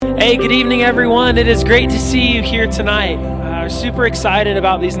Hey, good evening, everyone. It is great to see you here tonight. Super excited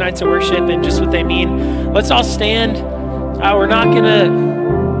about these nights of worship and just what they mean. Let's all stand. We're not going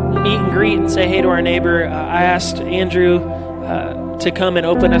to meet and greet and say hey to our neighbor. I asked Andrew to come and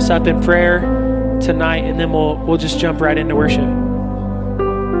open us up in prayer tonight, and then we'll just jump right into worship.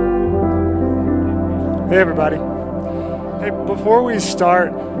 Hey, everybody. Hey, before we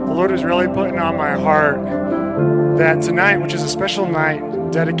start, the Lord is really putting on my heart that tonight, which is a special night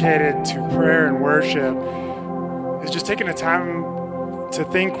dedicated to prayer and worship, is just taking the time to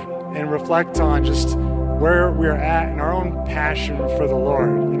think and reflect on just where we're at in our own passion for the Lord.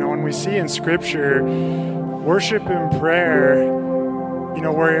 You know, when we see in Scripture, worship and prayer, you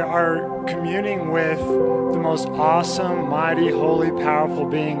know, we are communing with the most awesome, mighty, holy, powerful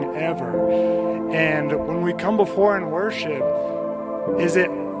being ever. And when we come before and worship,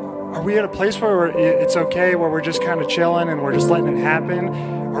 are we at a place where it's okay, where we're just kind of chilling and we're just letting it happen?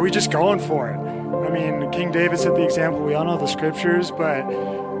 Or are we just going for it? I mean, King David set the example. We all know the Scriptures, but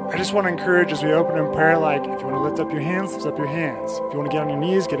I just want to encourage as we open in prayer, like, if you want to lift up your hands, lift up your hands. If you want to get on your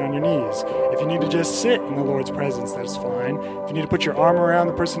knees, get on your knees. If you need to just sit in the Lord's presence, that's fine. If you need to put your arm around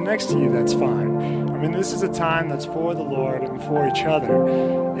the person next to you, that's fine. I mean, this is a time that's for the Lord and for each other.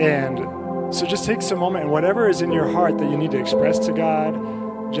 And so just take some moment, and whatever is in your heart that you need to express to God,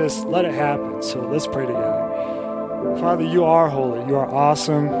 just let it happen. So let's pray together. Father, you are holy. You are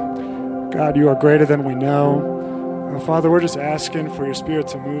awesome. God, you are greater than we know. Father, we're just asking for your Spirit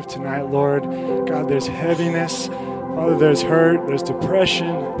to move tonight, Lord. God, there's heaviness. Father, there's hurt. There's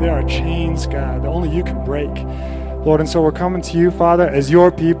depression. There are chains, God, that only you can break. Lord, and so we're coming to you, Father, as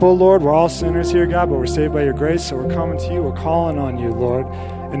your people, Lord. We're all sinners here, God, but we're saved by your grace. So we're coming to you. We're calling on you, Lord.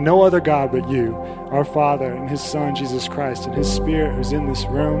 And no other God but you, our Father and his Son, Jesus Christ, and his Spirit who's in this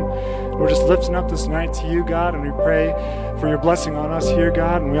room. We're just lifting up this night to you, God, and we pray for your blessing on us here,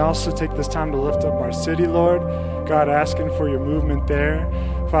 God. And we also take this time to lift up our city, Lord. God, asking for your movement there.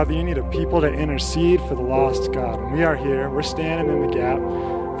 Father, you need a people to intercede for the lost, God. And we are here. We're standing in the gap.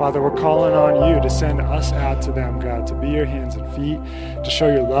 Father, we're calling on you to send us out to them, God, to be your hands and feet, to show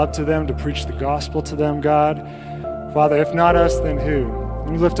your love to them, to preach the gospel to them, God. Father, if not us, then who?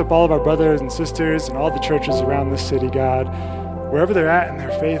 We lift up all of our brothers and sisters and all the churches around this city, God. Wherever they're at in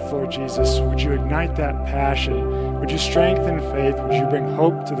their faith, Lord Jesus, would you ignite that passion? Would you strengthen faith? Would you bring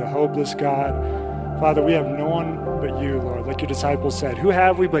hope to the hopeless, God? Father, we have no one but you, Lord. Like your disciples said, who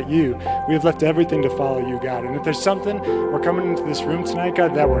have we but you? We have left everything to follow you, God. And if there's something we're coming into this room tonight,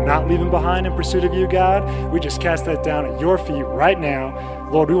 God, that we're not leaving behind in pursuit of you, God, we just cast that down at your feet right now.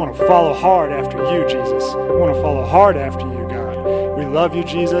 Lord, we want to follow hard after you, Jesus. We want to follow hard after you, God. We love you,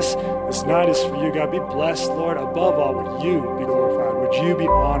 Jesus. This night is for you, God. Be blessed, Lord. Above all, would you be glorified? Would you be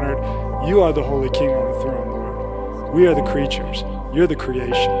honored? You are the Holy King on the throne, Lord. We are the creatures. You're the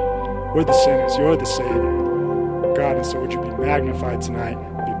creation. We're the sinners. You're the Savior. God, and so would you be magnified tonight,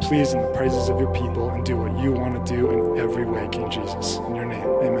 be pleased in the praises of your people, and do what you want to do in every way, King Jesus. In your name,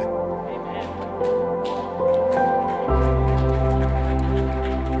 amen.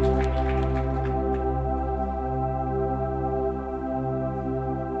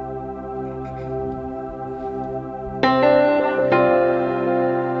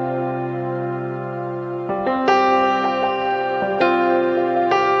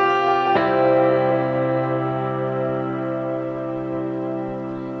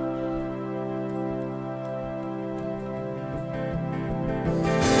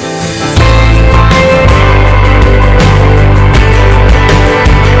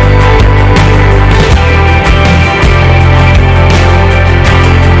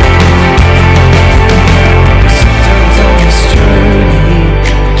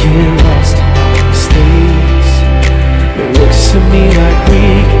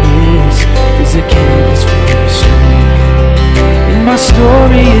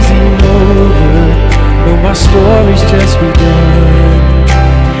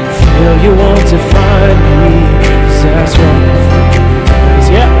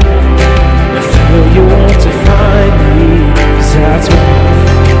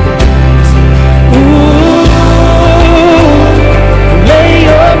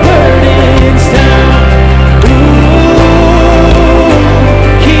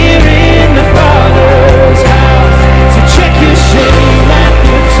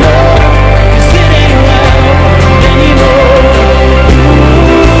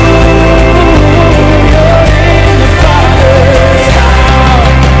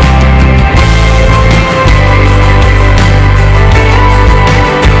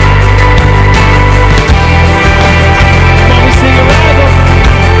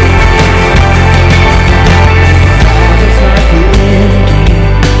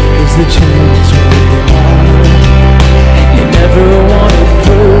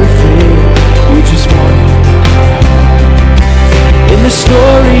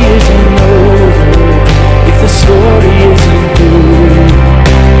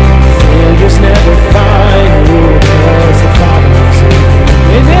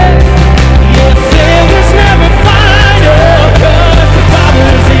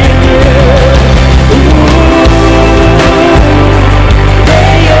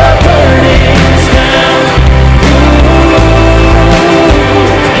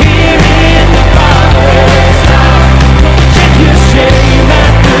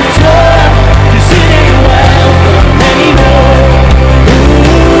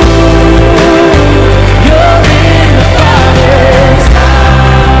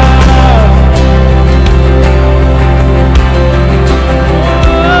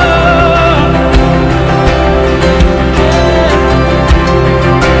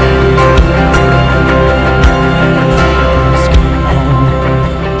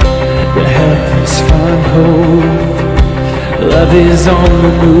 is on the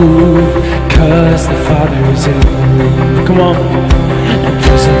move, 'cause the Father is in the room. Come on. And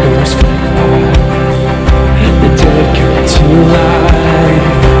prison doors fling wide, the dead come to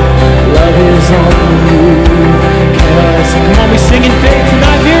life. Love is on the move, 'cause, come on, we sing in faith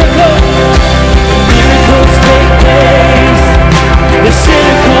tonight. Miracles take place, the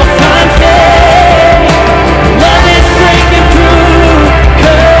cynical find faith. Love is breaking through,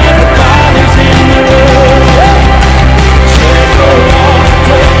 'cause the Father's in the room. Jericho walls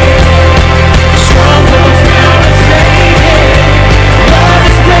break, strongholds now are shaking. Love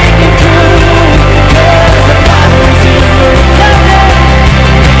is breaking through, 'cause the Father's in the room.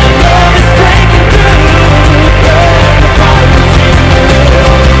 Love is breaking through, 'cause the Father's in the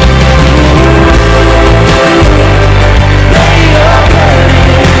room. Lay your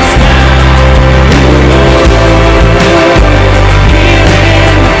burdens down. Here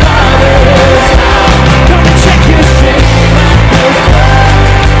in the Father's house. Come and check your shame at the door.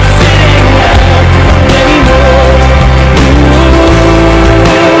 Sitting well anymore.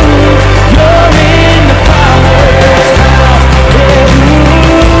 You're in the Father's house.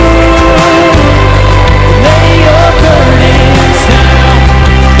 Lay your burdens down.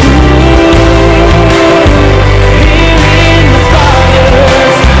 Here in the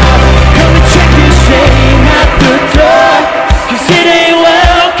Father's house. Come and check your shame at the door, 'cause it ain't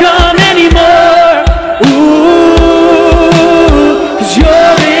welcome anymore. Ooh, 'cause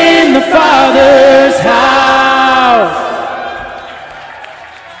you're in the Father's house.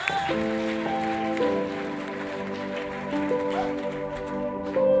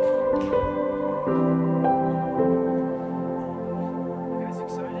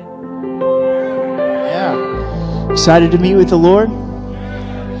 Yeah. Excited to meet with the Lord?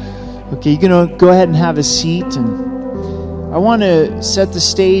 Okay, you're going to go ahead and have a seat. And I want to set the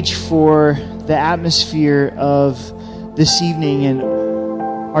stage for the atmosphere of this evening and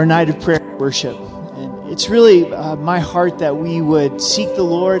our night of prayer and worship. And it's really my heart that we would seek the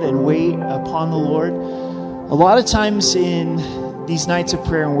Lord and wait upon the Lord. A lot of times in these nights of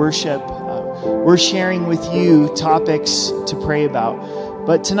prayer and worship, we're sharing with you topics to pray about.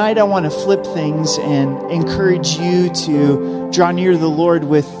 But tonight I want to flip things and encourage you to draw near to the Lord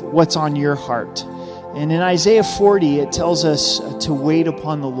with what's on your heart. And in Isaiah 40, it tells us to wait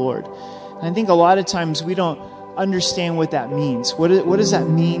upon the Lord. And I think a lot of times we don't understand what that means. What does that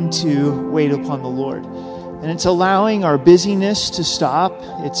mean to wait upon the Lord? And it's allowing our busyness to stop.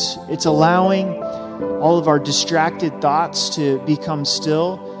 It's allowing all of our distracted thoughts to become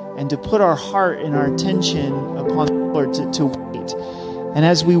still and to put our heart and our attention upon the Lord to wait. And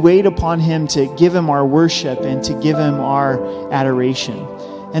as we wait upon Him, to give Him our worship and to give Him our adoration.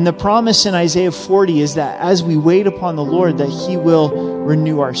 And the promise in Isaiah 40 is that as we wait upon the Lord, that He will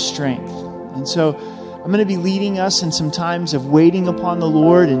renew our strength. And so I'm going to be leading us in some times of waiting upon the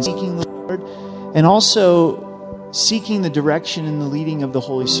Lord and seeking the Lord, and also seeking the direction and the leading of the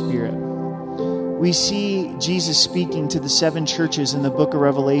Holy Spirit. We see Jesus speaking to the 7 churches in the book of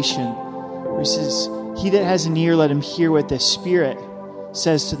Revelation, where He says, "He that has an ear, let him hear what the Spirit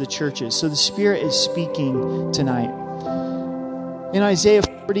says to the churches." So the Spirit is speaking tonight. In Isaiah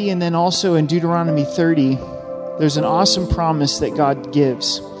 40 and then also in Deuteronomy 30, there's an awesome promise that God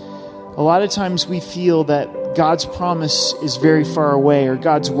gives. A lot of times we feel that God's promise is very far away, or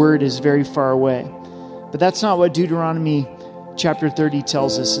God's word is very far away. But that's not what Deuteronomy chapter 30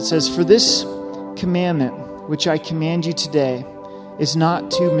 tells us. It says, "For this commandment which I command you today is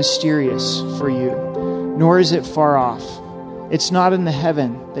not too mysterious for you, nor is it far off. It's not in the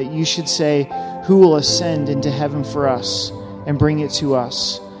heaven that you should say, 'Who will ascend into heaven for us and bring it to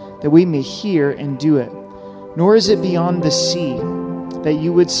us, that we may hear and do it?' Nor is it beyond the sea that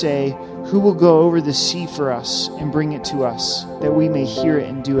you would say, 'Who will go over the sea for us and bring it to us, that we may hear it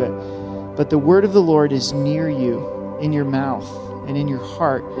and do it?' But the word of the Lord is near you, in your mouth and in your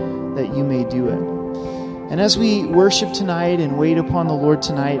heart, that you may do it." And as we worship tonight and wait upon the Lord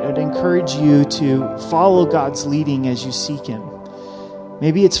tonight, I'd encourage you to follow God's leading as you seek Him.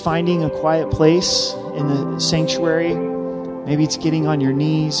 Maybe it's finding a quiet place in the sanctuary. Maybe it's getting on your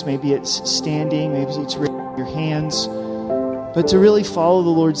knees. Maybe it's standing. Maybe it's raising your hands. But to really follow the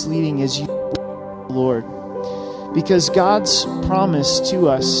Lord's leading as you wait upon the Lord. Because God's promise to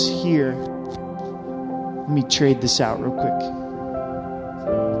us here, let me trade this out real quick.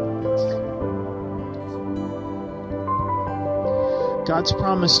 God's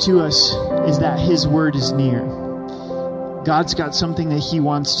promise to us is that His word is near. God's got something that He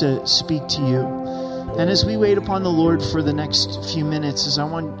wants to speak to you. And as we wait upon the Lord for the next few minutes, I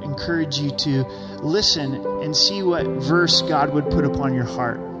want to encourage you to listen and see what verse God would put upon your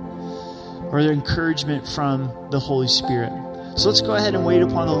heart, or the encouragement from the Holy Spirit. So let's go ahead and wait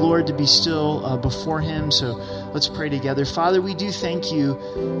upon the Lord to be still before him. So let's pray together. Father, we do thank you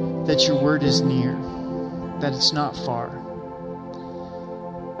that your word is near, that it's not far.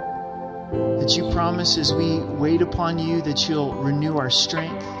 That you promise as we wait upon you that you'll renew our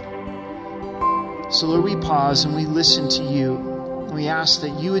strength. So Lord, we pause and we listen to you. And we ask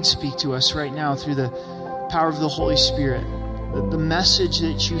that you would speak to us right now through the power of the Holy Spirit. The message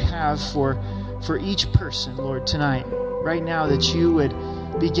that you have for each person, Lord, tonight, right now, that you would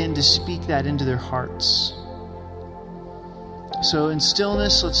begin to speak that into their hearts. So in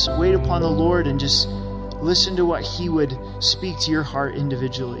stillness, let's wait upon the Lord and just listen to what he would speak to your heart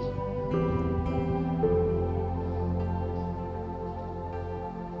individually.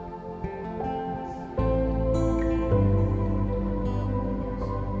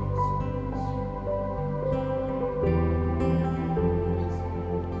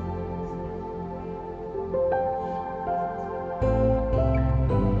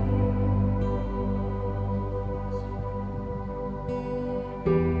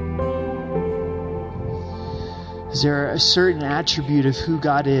 Is there a certain attribute of who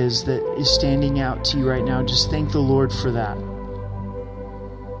God is that is standing out to you right now? Just thank the Lord for that.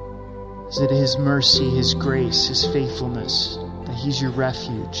 Is it his mercy, his grace, his faithfulness, that he's your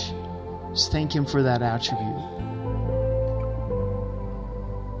refuge? Just thank him for that attribute.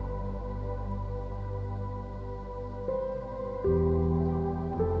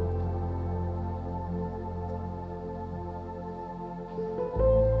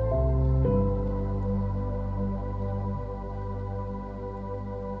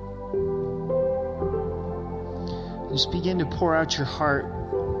 Just begin to pour out your heart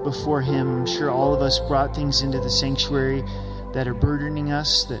before him. I'm sure all of us brought things into the sanctuary that are burdening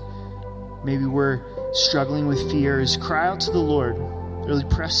us, that maybe we're struggling with fear. Just cry out to the Lord. Really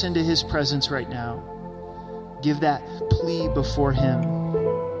press into his presence right now. Give that plea before him.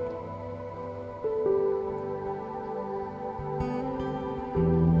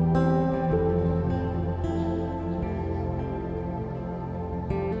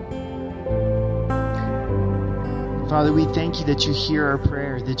 Father, we thank you that you hear our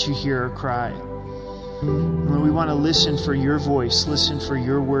prayer, that you hear our cry. Lord, we want to listen for your voice, listen for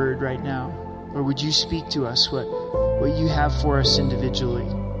your word right now. Or would you speak to us what you have for us individually?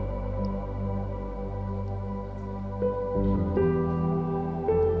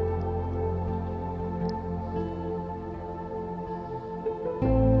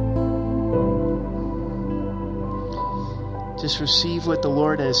 Just receive what the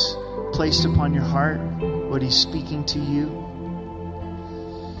Lord has placed upon your heart, what he's speaking to you.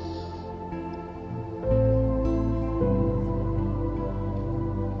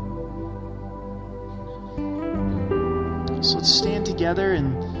 So let's stand together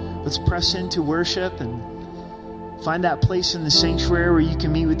and let's press into worship and find that place in the sanctuary where you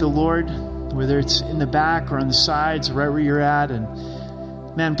can meet with the Lord, whether it's in the back or on the sides, or right where you're at. And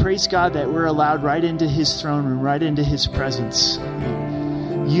man, praise God that we're allowed right into his throne room, right into his presence.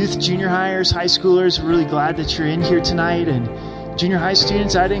 Youth, junior hires, high schoolers, we're really glad that you're in here tonight. And junior high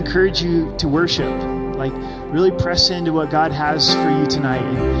students, I'd encourage you to worship. Like, really press into what God has for you tonight.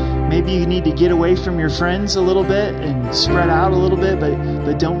 And maybe you need to get away from your friends a little bit and spread out a little bit,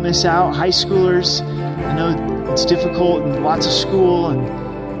 but don't miss out. High schoolers, I know it's difficult and lots of school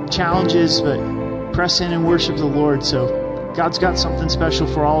and challenges, but press in and worship the Lord. So God's got something special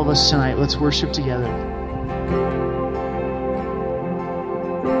for all of us tonight. Let's worship together.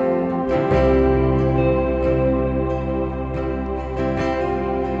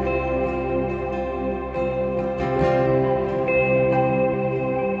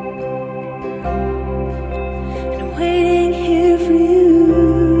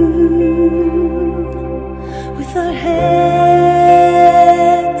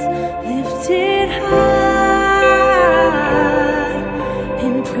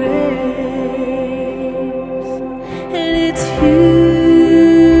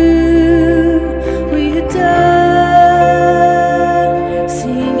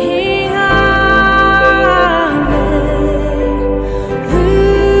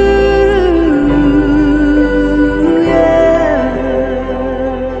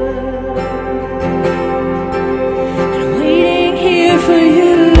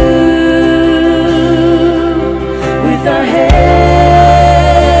 With our heads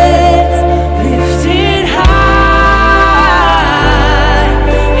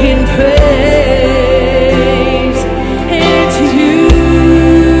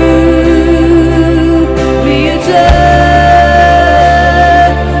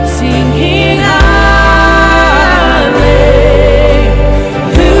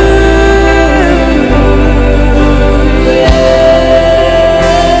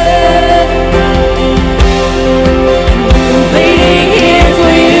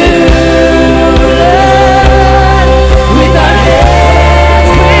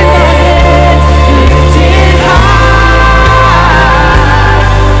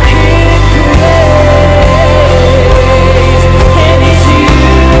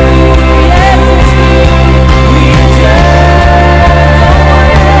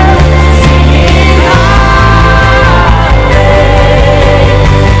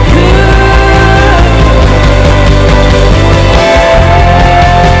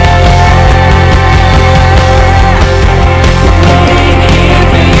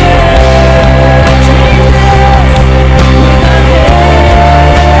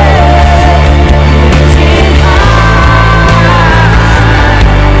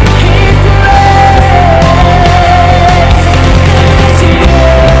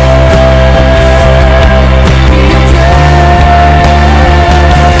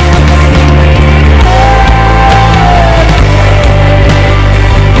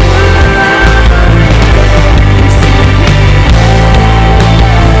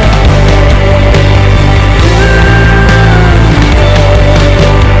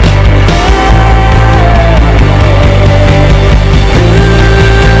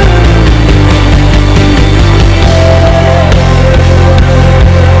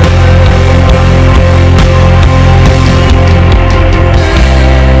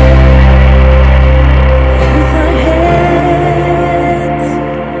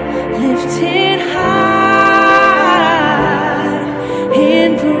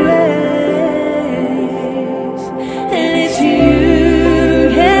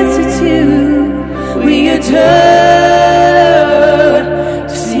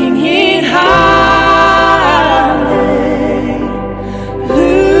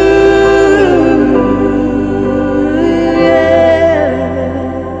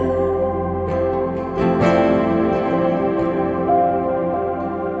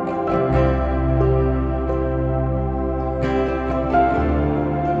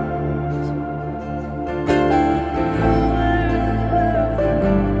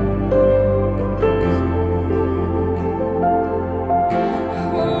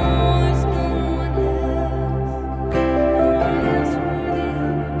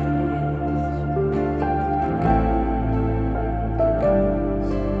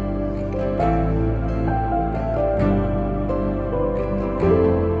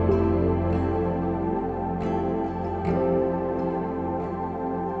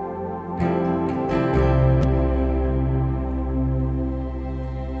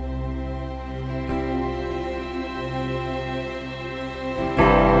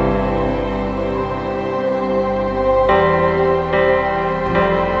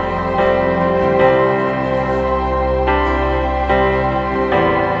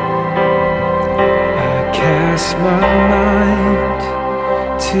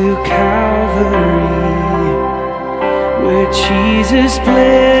to Calvary, where Jesus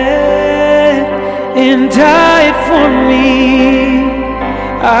bled and died for me.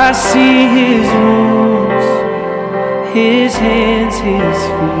 I see his wounds, his hands, his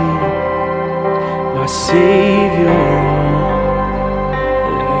feet, my Savior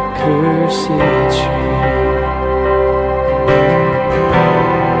on that cursed tree.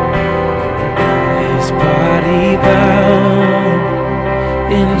 His body bound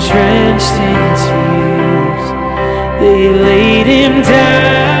and drenched in tears, they laid him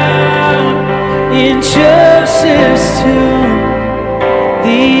down in Joseph's tomb,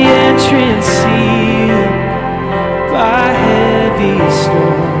 the entrance sealed by heavy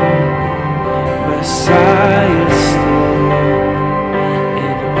stone. Messiah still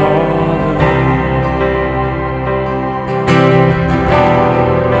and all alone.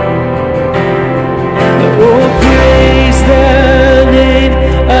 Oh, praise the name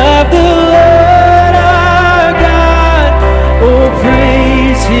of the Lord our God. Oh,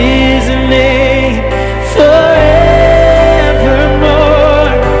 praise his name forevermore.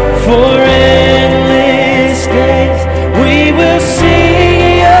 For endless days we will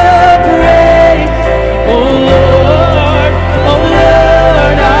sing your praise. Oh Lord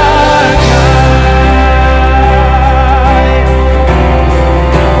our God.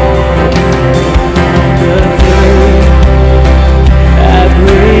 The third at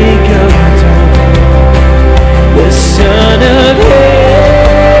break of dawn, the Son of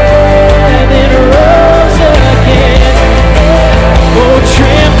Heaven rose again. Oh,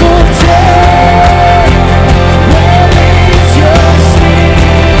 trample death, where is your sting?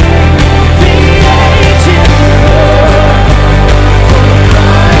 The ancient roar, for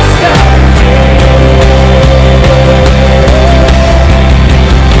Christ our King.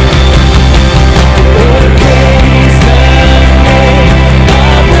 Oh, praise the name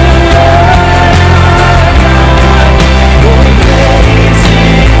of the Lord our God. Oh, praise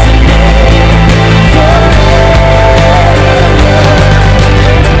his name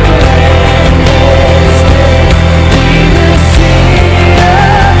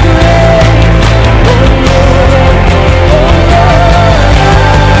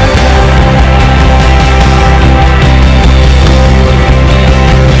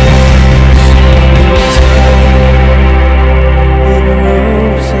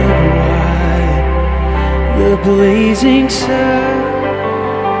blazing sun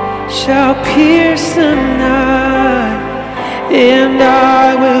shall pierce the night, and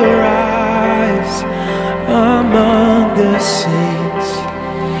I will rise among the saints,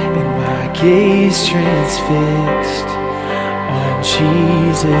 and my gaze transfixed on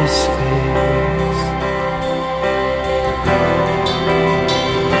Jesus' face.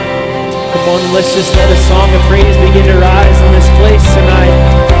 Come on, let's just let a song of praise begin to rise in this place tonight.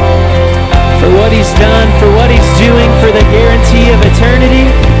 For what he's done, for what he's doing, for the guarantee of eternity.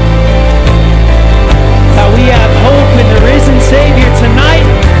 How we have hope in the risen Savior tonight.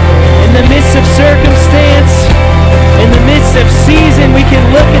 In the midst of circumstance, in the midst of season, we can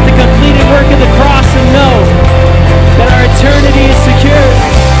look at the completed work of the cross and know that our eternity is secure.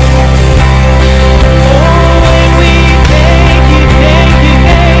 Oh, and we thank you, thank you,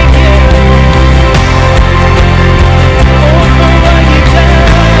 thank you. Oh, for what you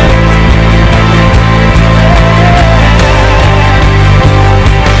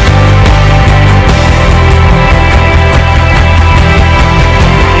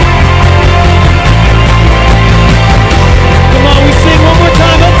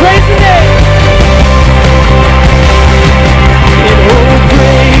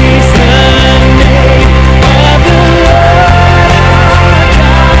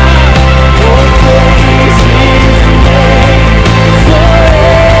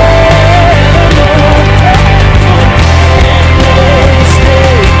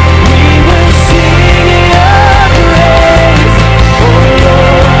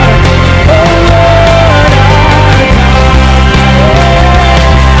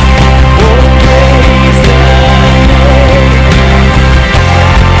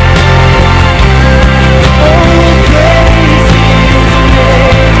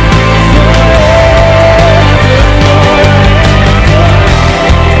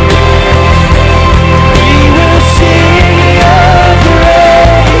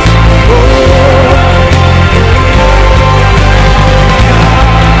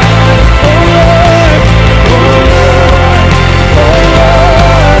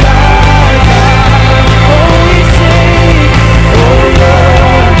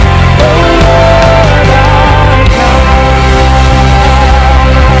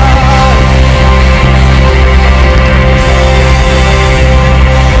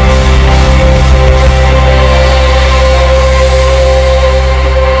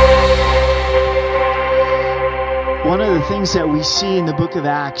things that we see in the book of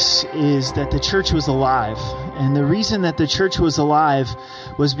Acts is that the church was alive. And the reason that the church was alive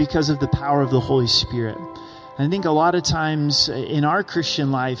was because of the power of the Holy Spirit. And I think a lot of times in our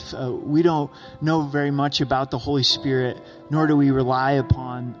Christian life, we don't know very much about the Holy Spirit, nor do we rely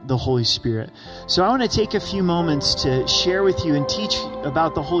upon the Holy Spirit. So I want to take a few moments to share with you and teach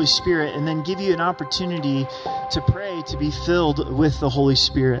about the Holy Spirit, and then give you an opportunity to pray to be filled with the Holy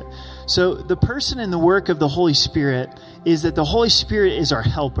Spirit. So the person and the work of the Holy Spirit is that the Holy Spirit is our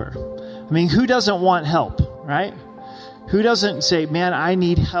helper. I mean, who doesn't want help, right? Who doesn't say, man, I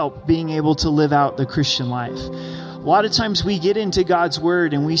need help being able to live out the Christian life? A lot of times we get into God's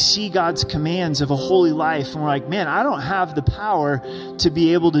word and we see God's commands of a holy life, and we're like, man, I don't have the power to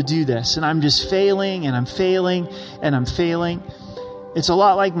be able to do this. And I'm just failing and I'm failing and I'm failing. It's a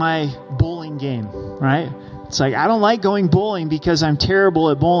lot like my bowling game, right? It's like, I don't like going bowling because I'm terrible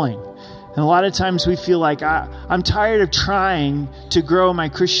at bowling. And a lot of times we feel like I'm tired of trying to grow my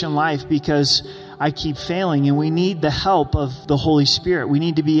Christian life because I keep failing, and we need the help of the Holy Spirit. We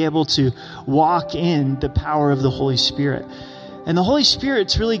need to be able to walk in the power of the Holy Spirit. And the Holy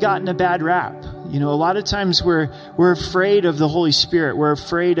Spirit's really gotten a bad rap. You know, a lot of times we're afraid of the Holy Spirit. We're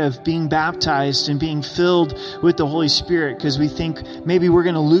afraid of being baptized and being filled with the Holy Spirit because we think maybe we're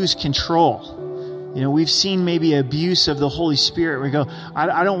going to lose control. You know, we've seen maybe abuse of the Holy Spirit. We go,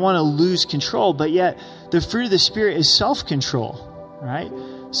 I don't want to lose control, but yet the fruit of the Spirit is self-control, right?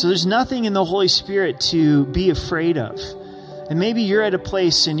 So there's nothing in the Holy Spirit to be afraid of. And maybe you're at a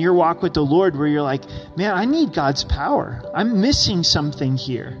place in your walk with the Lord where you're like, man, I need God's power. I'm missing something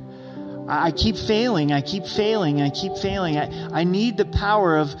here. I keep failing. I keep failing. I keep failing. I need the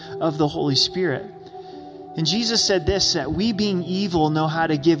power of the Holy Spirit. And Jesus said this, that we being evil know how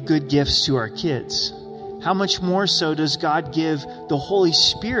to give good gifts to our kids. How much more so does God give the Holy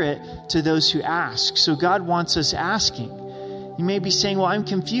Spirit to those who ask? So God wants us asking. You may be saying, well, I'm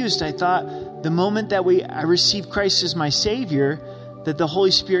confused. I thought the moment that I received Christ as my Savior, that the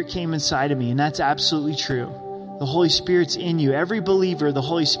Holy Spirit came inside of me. And that's absolutely true. The Holy Spirit's in you. Every believer, the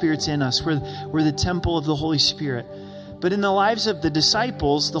Holy Spirit's in us. We're the temple of the Holy Spirit. But in the lives of the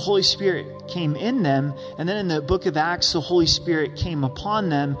disciples, the Holy Spirit came in them. And then in the book of Acts, the Holy Spirit came upon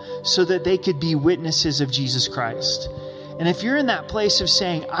them so that they could be witnesses of Jesus Christ. And if you're in that place of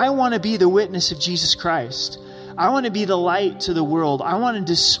saying, I want to be the witness of Jesus Christ, I want to be the light to the world, I want to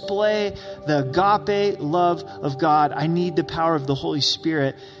display the agape love of God, I need the power of the Holy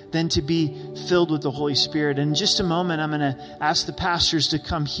Spirit, then to be filled with the Holy Spirit. And in just a moment, I'm going to ask the pastors to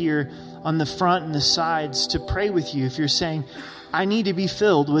come here on the front and the sides to pray with you. If you're saying, I need to be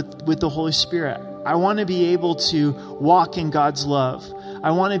filled with the Holy Spirit. I want to be able to walk in God's love.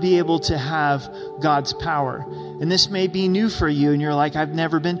 I want to be able to have God's power. And this may be new for you, and you're like, I've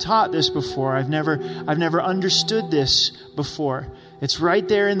never been taught this before. I've never understood this before. It's right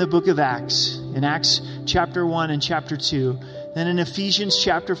there in the book of Acts, in Acts chapter 1 and chapter 2. Then in Ephesians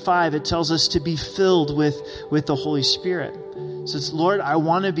chapter 5, it tells us to be filled with the Holy Spirit. So it's, Lord, I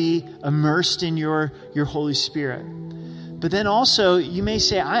want to be immersed in your Holy Spirit. But then also, you may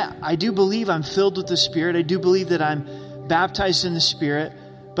say, I do believe I'm filled with the Spirit. I do believe that I'm baptized in the Spirit,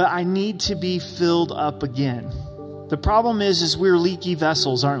 but I need to be filled up again. The problem is we're leaky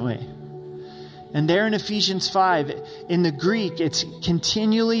vessels, aren't we? And there in Ephesians 5, in the Greek, it's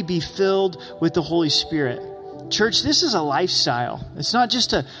continually be filled with the Holy Spirit. Church, this is a lifestyle. It's not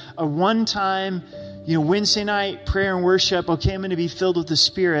just a one-time, Wednesday night prayer and worship. Okay, I'm going to be filled with the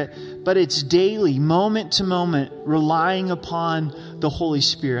Spirit. But it's daily, moment to moment, relying upon the Holy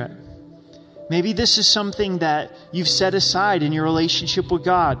Spirit. Maybe this is something that you've set aside in your relationship with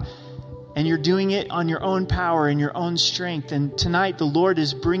God, and you're doing it on your own power and your own strength. And tonight, the Lord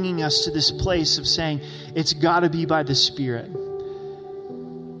is bringing us to this place of saying, it's got to be by the Spirit.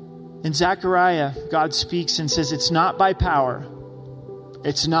 In Zechariah, God speaks and says, it's not by power,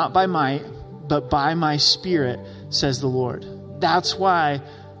 it's not by might, but by my Spirit, says the Lord. That's why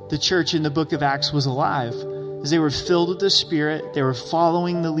the church in the book of Acts was alive, as they were filled with the Spirit. They were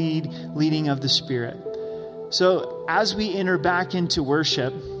following the leading of the Spirit. So as we enter back into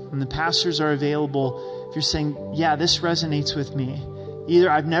worship, and the pastors are available, if you're saying, yeah, this resonates with me.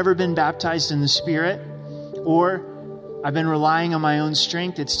 Either I've never been baptized in the Spirit, or I've been relying on my own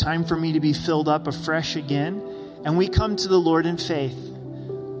strength. It's time for me to be filled up afresh again. And we come to the Lord in faith.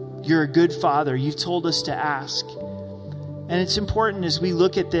 You're a good Father. You've told us to ask. And it's important as we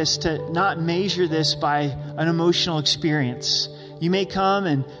look at this to not measure this by an emotional experience. You may come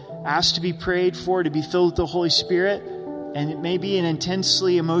and ask to be prayed for, to be filled with the Holy Spirit, and it may be an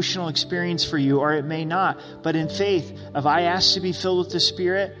intensely emotional experience for you, or it may not. But in faith, if I ask to be filled with the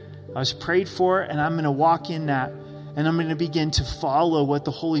Spirit, I was prayed for, and I'm going to walk in that. and I'm going to begin to follow what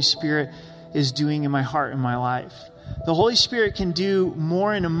the Holy Spirit is doing in my heart and my life. The Holy Spirit can do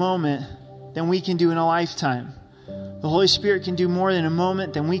more in a moment than we can do in a lifetime. The Holy Spirit can do more in a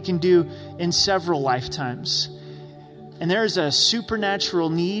moment than we can do in several lifetimes. And there's a supernatural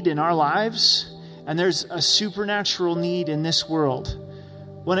need in our lives, and there's a supernatural need in this world.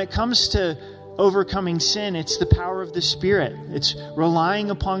 When it comes to overcoming sin, it's the power of the Spirit. It's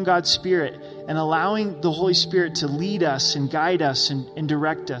relying upon God's Spirit and allowing the Holy Spirit to lead us and guide us and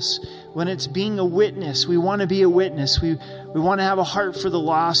direct us. When it's being a witness, we want to be a witness. We want to have a heart for the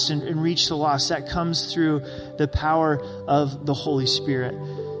lost and reach the lost. That comes through the power of the Holy Spirit.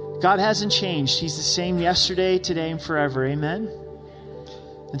 God hasn't changed. He's the same yesterday, today, and forever. Amen?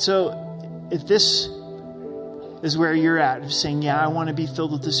 And so if this is where you're at, saying, yeah, I want to be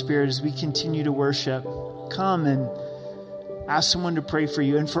filled with the Spirit as we continue to worship, come and ask someone to pray for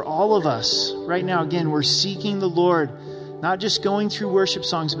you. And for all of us, right now, again, we're seeking the Lord, not just going through worship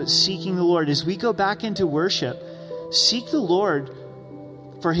songs, but seeking the Lord. As we go back into worship, seek the Lord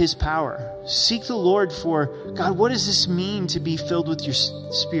for His power. Seek the Lord for, God, what does this mean to be filled with your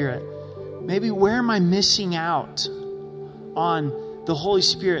Spirit? Maybe where am I missing out on the Holy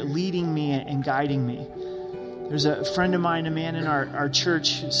Spirit leading me and guiding me? There's a friend of mine, a man in our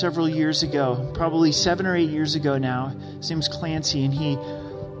church several years ago, probably 7 or 8 years ago now. His name's Clancy, and he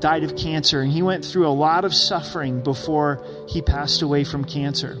died of cancer. And he went through a lot of suffering before he passed away from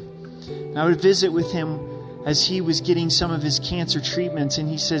cancer. And I would visit with him as he was getting some of his cancer treatments. And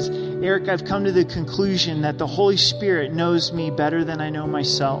he says, Eric, I've come to the conclusion that the Holy Spirit knows me better than I know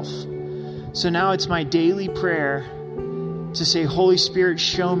myself. So now it's my daily prayer to say, Holy Spirit,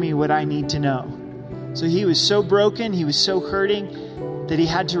 show me what I need to know. So he was so broken, he was so hurting that he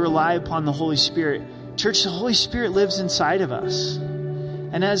had to rely upon the Holy Spirit. Church, the Holy Spirit lives inside of us.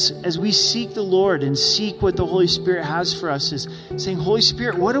 And as we seek the Lord and seek what the Holy Spirit has for us, is saying, Holy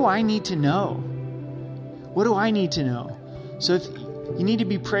Spirit, what do I need to know? What do I need to know? So if you need to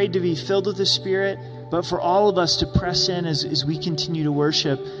be prayed to be filled with the Spirit, but for all of us to press in as we continue to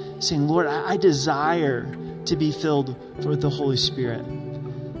worship, saying, Lord, I desire to be filled with the Holy Spirit.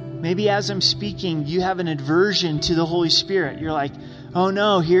 Maybe as I'm speaking, you have an aversion to the Holy Spirit. You're like, oh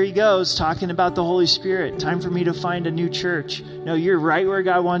no, here he goes talking about the Holy Spirit. Time for me to find a new church. No, you're right where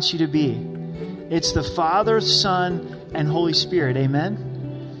God wants you to be. It's the Father, Son, and Holy Spirit.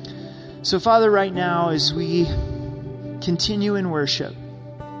 Amen? So Father, right now, as we continue in worship,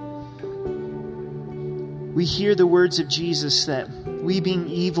 we hear the words of Jesus that we being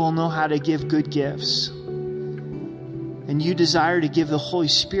evil know how to give good gifts. And you desire to give the Holy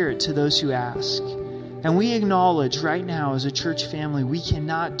Spirit to those who ask. And we acknowledge right now as a church family, we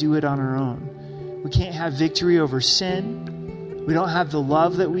cannot do it on our own. We can't have victory over sin. We don't have the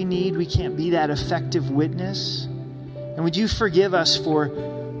love that we need. We can't be that effective witness. And would you forgive us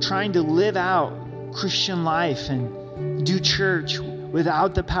for trying to live out Christian life and do church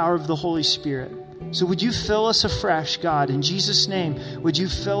without the power of the Holy Spirit? So would you fill us afresh, God? In Jesus' name, would you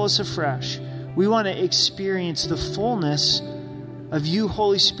fill us afresh? We want to experience the fullness of you,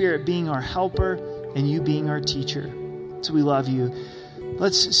 Holy Spirit, being our helper and you being our teacher. So we love you.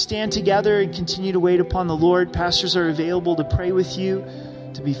 Let's stand together and continue to wait upon the Lord. Pastors are available to pray with you,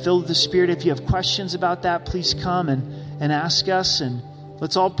 to be filled with the Spirit. If you have questions about that, please come and ask us. And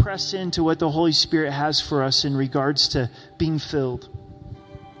let's all press into what the Holy Spirit has for us in regards to being filled.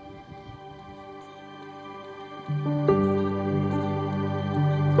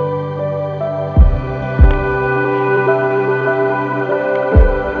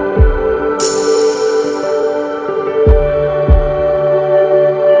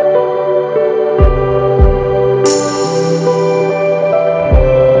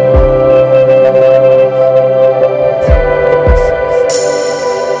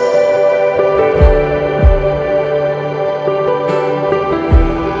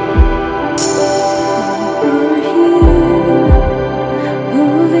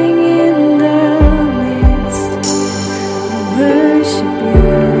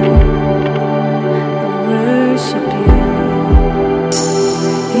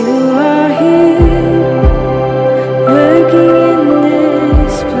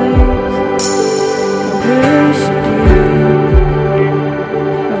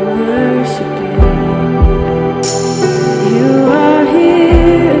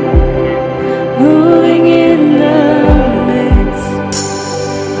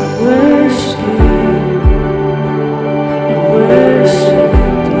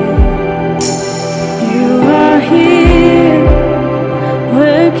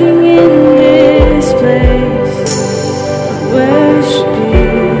 worship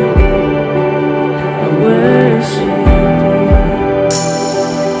you.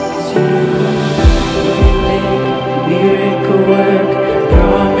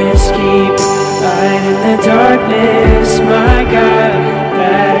 the darkness, my God,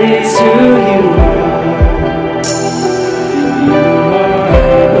 that is who you are. You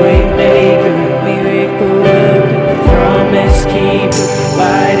are waymaker, miracle worker, promise keeper,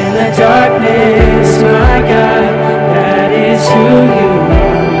 light in the darkness, my God, that is who you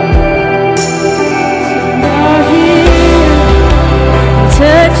are. You are here,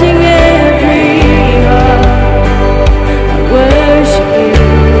 touching every heart. I worship you.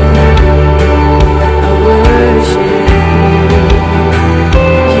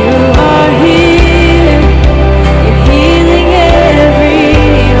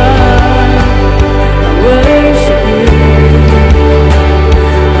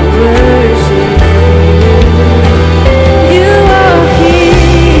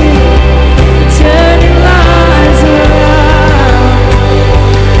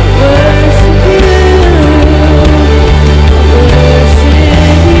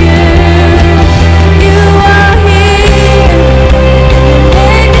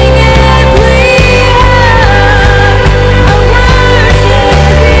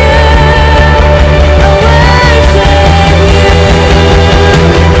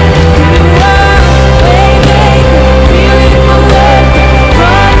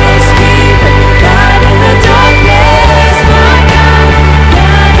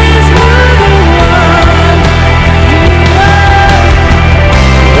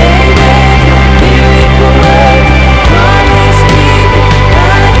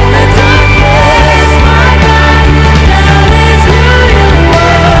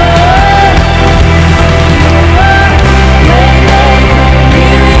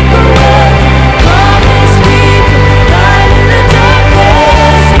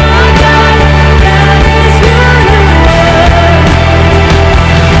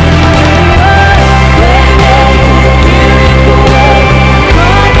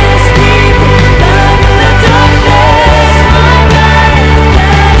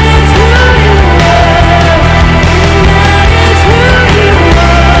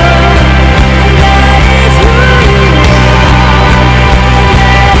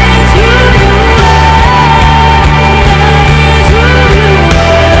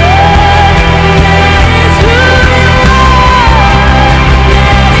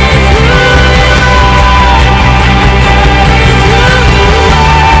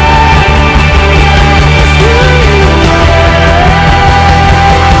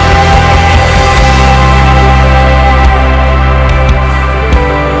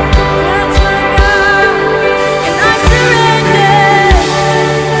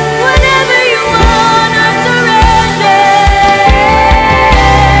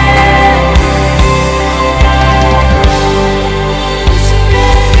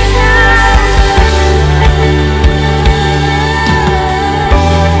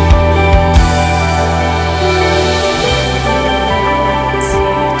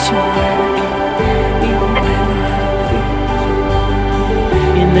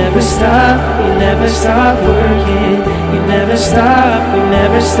 Stop working, you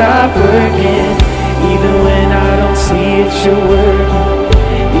never stop working. Even when I don't see it, you're working.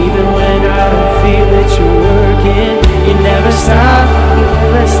 Even when I don't feel it, you're working. You never stop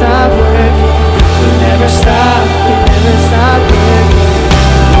working. You never stop working.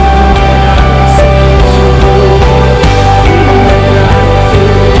 Even when I don't see it, you're working. Even when I don't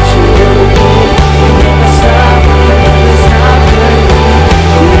feel it, you're working. You never stop working.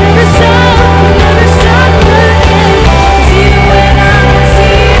 You never stop working. 'Cause even when I don't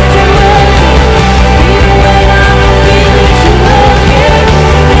see it, you're working. Even when I don't feel it, you're working.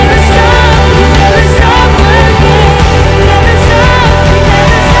 You never stop working. You never stop working.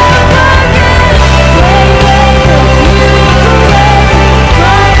 Way, miracle worker,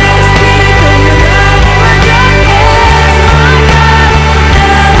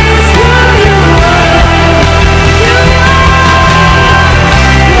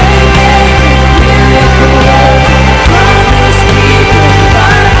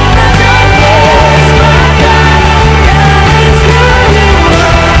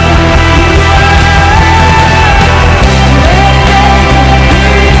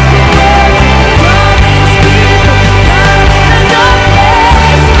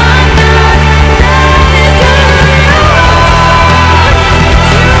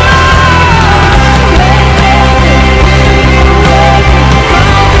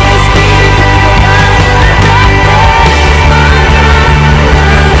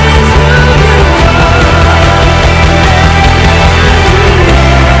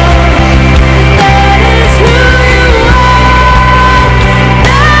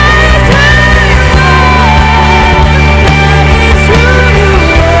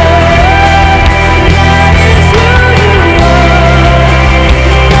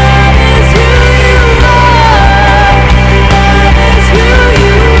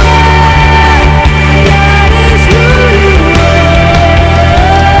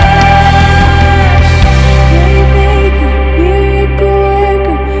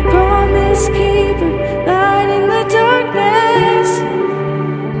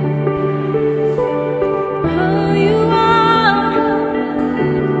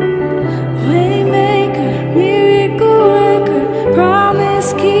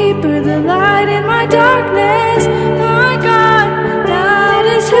 darkness. My God, that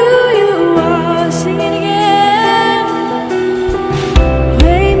is who you are. Sing it again.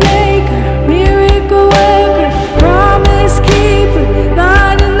 Waymaker, miracle worker, promise keeper,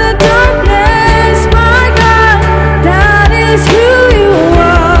 light in the darkness. My God, that is who you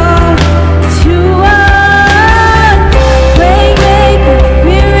are to us. Waymaker,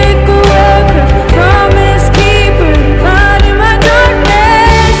 miracle worker, promise keeper, light in my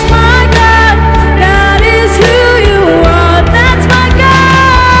darkness. My God, that is who you are. That's my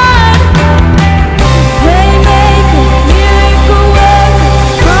God. Waymaker, miracle worker,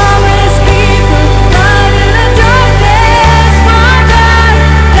 promise keeper, light in the darkness. My God,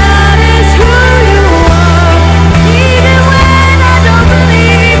 that is who you are. Even when I don't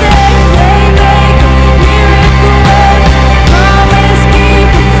believe it. Waymaker, miracle worker, promise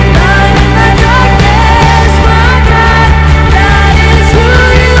keeper, light in the darkness. My God, that is who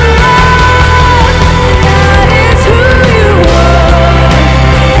you are. That is who you are.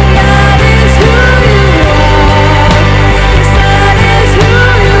 That is who you are. Yes, that is who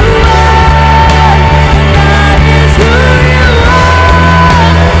you are. That is who you are.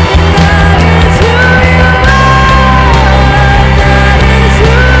 That is who you are. That is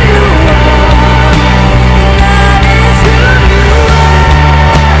who you are. That is who you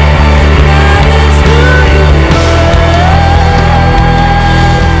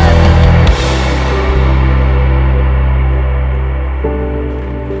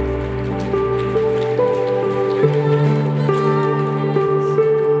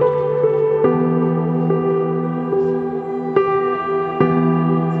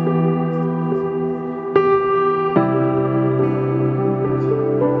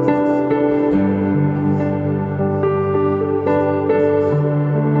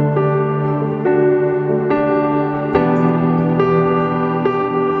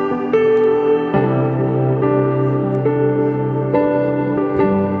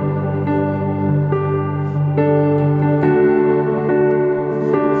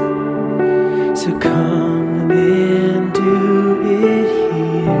So come and do it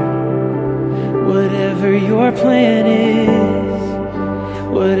here. Whatever your plan is,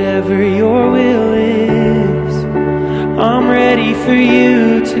 whatever your will is, I'm ready for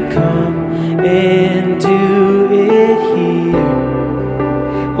you to come and do it here.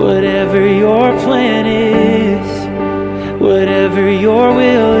 Whatever your plan is, whatever your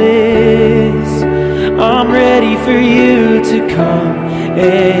will is, I'm ready for you to come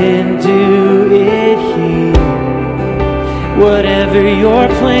and do it here. Whatever your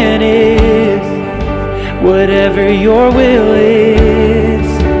plan is, whatever your will is,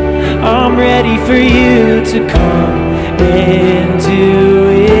 I'm ready for you to come and do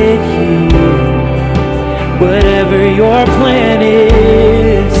it here. Whatever your plan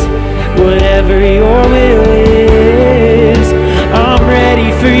is, whatever your will is, I'm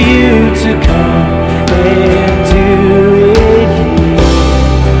ready for you to come and do it here.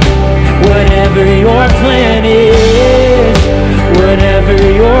 Whatever your plan is, whatever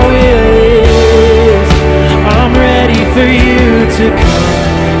your will is, I'm ready for you to come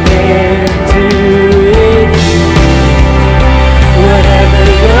and do it here. Whatever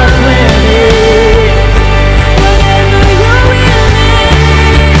your plan is, whatever your will is, I'm ready for you to come and do it here. Whatever your plan is, whatever your will is, I'm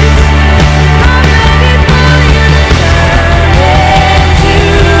ready for you to come and do it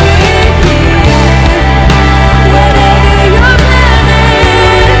here. Whatever your plan is,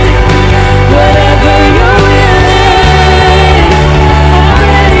 whatever your will is, I'm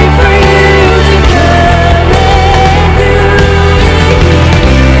ready for you to come and do it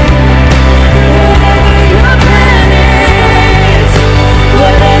here. Whatever your plan is,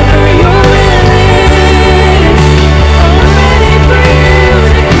 whatever your will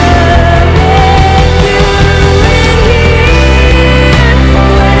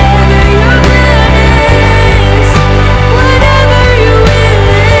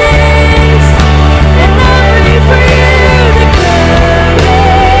is, and I'm ready for you to come and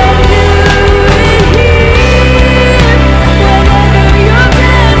do it here. Whatever your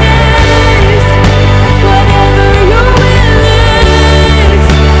plan is, whatever your will is,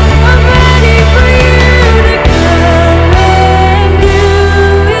 I'm ready for you to come and do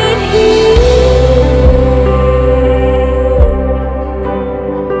it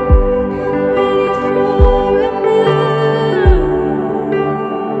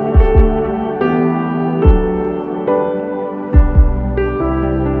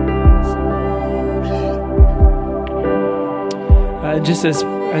Just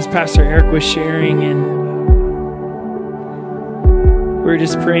as Pastor Eric was sharing, and we were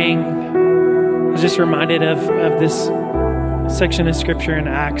just praying, I was just reminded of this section of scripture in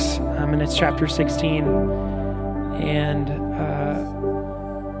Acts, and it's chapter 16. And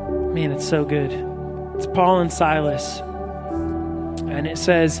man, it's so good. It's Paul and Silas. And it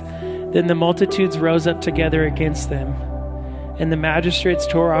says, "Then the multitudes rose up together against them, and the magistrates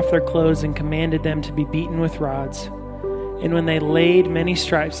tore off their clothes and commanded them to be beaten with rods. And when they laid many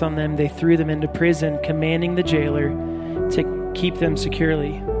stripes on them, they threw them into prison, commanding the jailer to keep them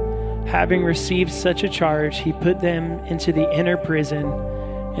securely. Having received such a charge, he put them into the inner prison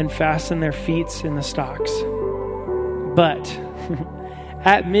and fastened their feet in the stocks. But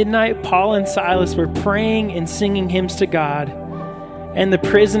at midnight, Paul and Silas were praying and singing hymns to God, and the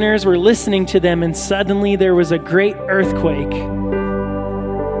prisoners were listening to them, and suddenly there was a great earthquake,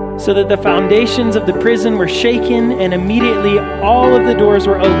 so that the foundations of the prison were shaken, and immediately all of the doors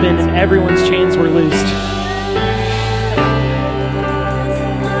were opened and everyone's chains were loosed."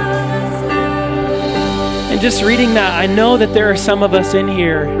 And just reading that, I know that there are some of us in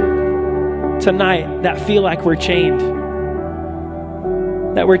here tonight that feel like we're chained.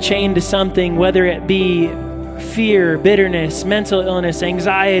 That we're chained to something, whether it be fear, bitterness, mental illness,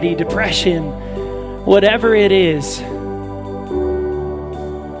 anxiety, depression, whatever it is.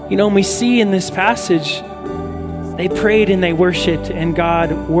 You know, and we see in this passage, they prayed and they worshiped, and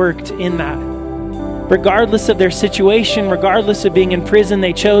God worked in that. Regardless of their situation, regardless of being in prison,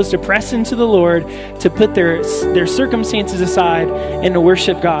 they chose to press into the Lord, to put their circumstances aside and to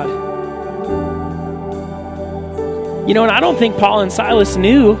worship God. You know, and I don't think Paul and Silas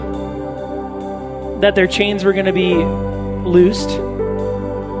knew that their chains were going to be loosed,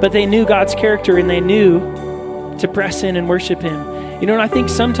 but they knew God's character and they knew to press in and worship Him. You know, and I think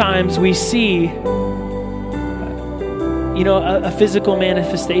sometimes we see, a physical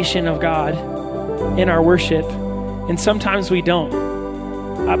manifestation of God in our worship, and sometimes we don't.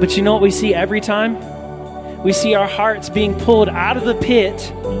 But you know what we see every time? We see our hearts being pulled out of the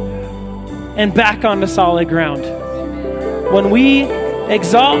pit and back onto solid ground. When we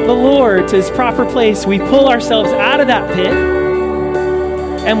exalt the Lord to His proper place, we pull ourselves out of that pit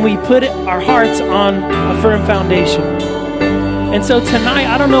and we put our hearts on a firm foundation. And so tonight,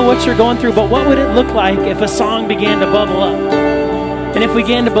 I don't know what you're going through, but what would it look like if a song began to bubble up? And if we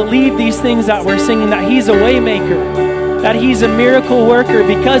began to believe these things that we're singing, that He's a way maker, that He's a miracle worker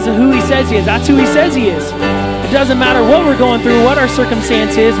because of who He says He is. That's who He says He is. It doesn't matter what we're going through, what our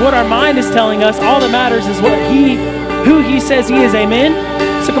circumstance is, what our mind is telling us. All that matters is who He says He is. Amen?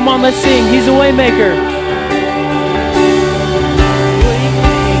 So come on, let's sing. He's a way maker.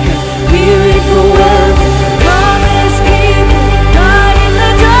 Miracle worker, promise keeper, God in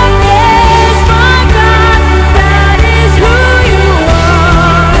the darkness, my God, that is who you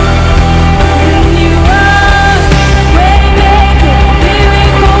are. And you are way maker,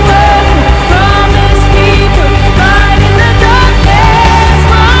 miracle worker, promise keeper, God in the darkness,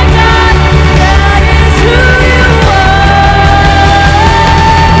 my God, that is who you are.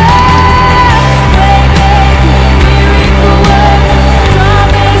 Way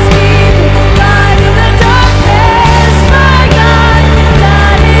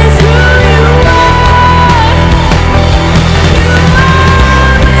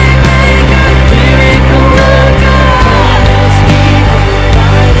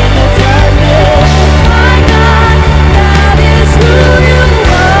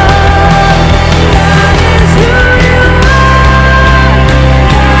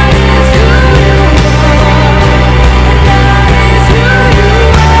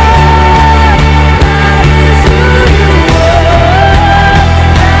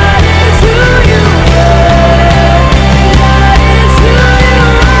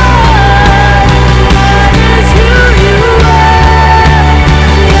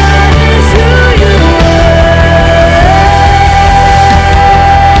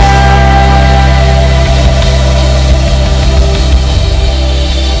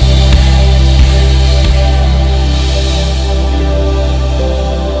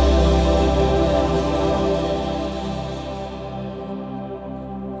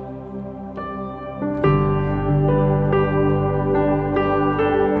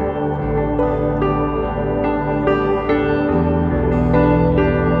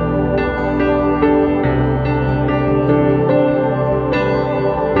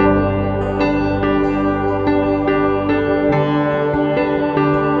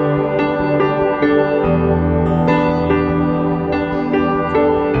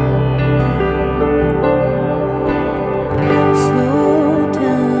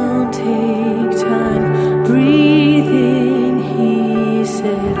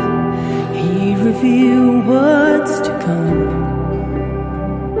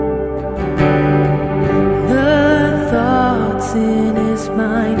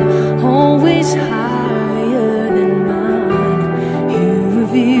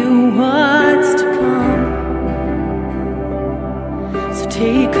So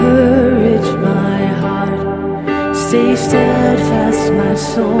take courage, my heart. Stay steadfast, my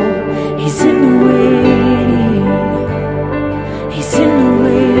soul. He's in the waiting. He's in the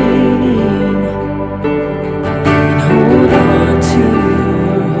waiting. And hold on to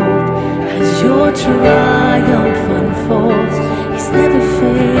your hope as your triumph unfolds. He's never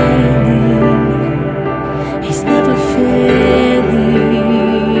failing. He's never failing.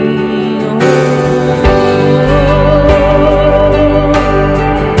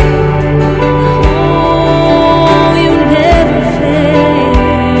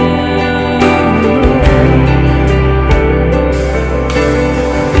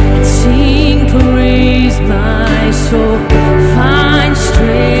 Find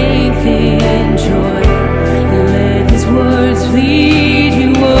strength in joy. Let His words lead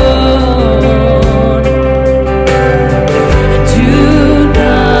you on. Do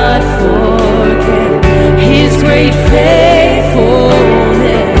not forget His great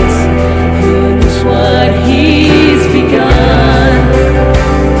faithfulness. Finish what He's begun.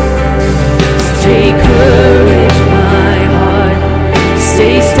 So take courage, my heart.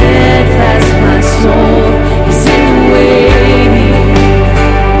 Stay steadfast, my soul. He's in the waiting.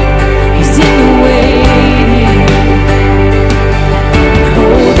 He's in the waiting.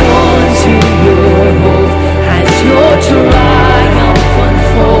 Hold on to your hope as your triumph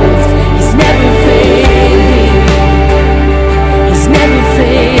unfolds. He's never failing. He's never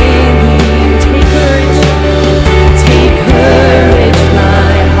failing. Take courage,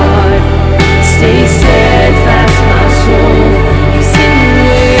 my heart. Stay steadfast, my soul. He's in the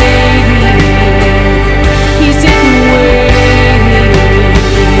waiting. He's in the waiting.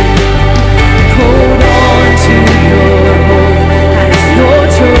 Hold on to your hope as your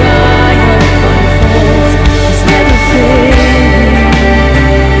triumph unfolds. He's never failing.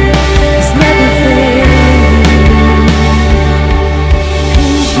 He's never failing.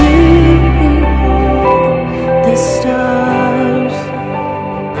 And you behold the stars,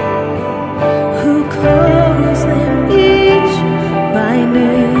 who calls them each by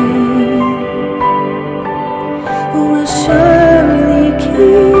name, will surely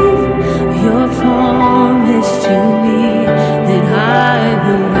keep your promise to me, that I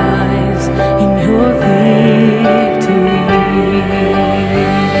will rise in your victory.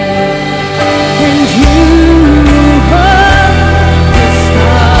 And you are the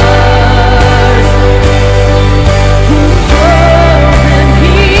stars, who call them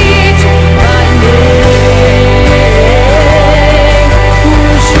each by name,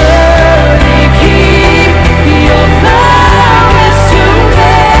 will surely keep your promise to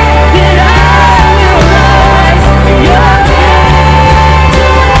me, that I will rise in your victory.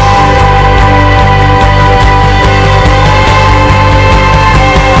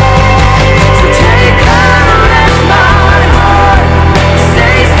 So take courage, my heart.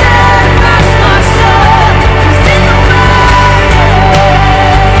 Stay steadfast, my soul. He's in the waiting.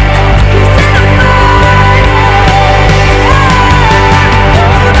 He's in the waiting.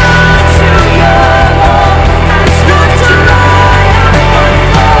 Hold on to your hope as your triumph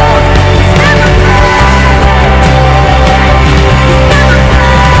unfolds. He's never failing. He's never failing.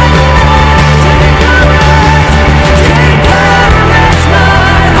 Take courage,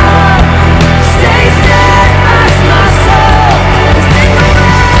 my heart. Stay steadfast, my soul. He's in the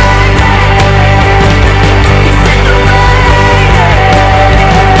waiting. He's in the waiting.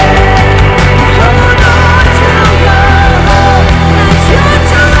 Hold on to your hope as your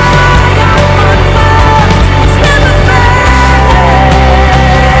triumph unfolds. He's never failing.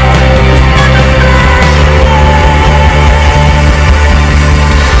 He's never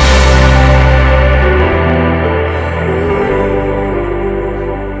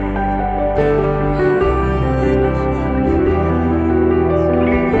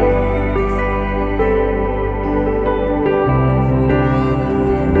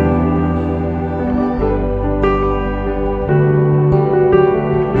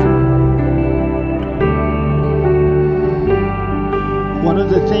One of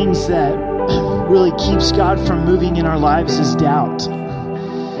the things that really keeps God from moving in our lives is doubt.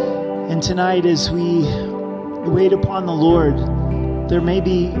 And tonight, as we wait upon the Lord, there may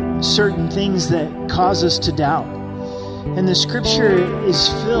be certain things that cause us to doubt. And the scripture is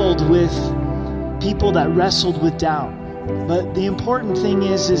filled with people that wrestled with doubt. But the important thing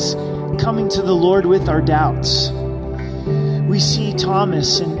is coming to the Lord with our doubts. We see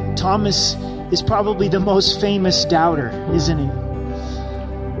Thomas, and Thomas is probably the most famous doubter, isn't he?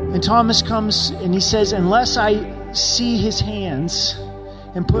 And Thomas comes and he says, unless I see his hands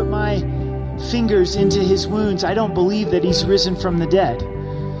and put my fingers into his wounds, I don't believe that he's risen from the dead.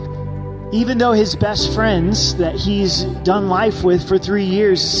 Even though his best friends that he's done life with for 3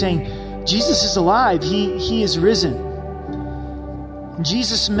 years is saying, Jesus is alive, he is risen. And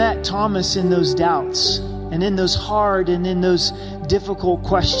Jesus met Thomas in those doubts and in those hard and in those difficult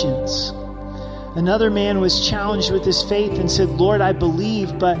questions. Another man was challenged with his faith and said, Lord, I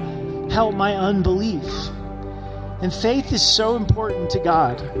believe, but help my unbelief. And faith is so important to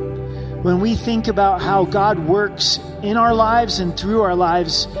God. When we think about how God works in our lives and through our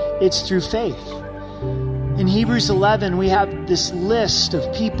lives, it's through faith. In Hebrews 11, we have this list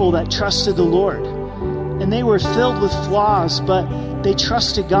of people that trusted the Lord. And they were filled with flaws, but they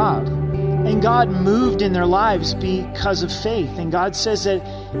trusted God. And God moved in their lives because of faith. And God says that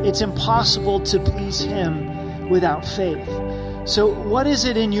it's impossible to please Him without faith. So what is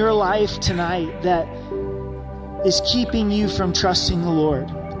it in your life tonight that is keeping you from trusting the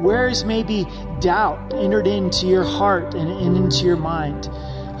Lord? Where is maybe doubt entered into your heart and into your mind?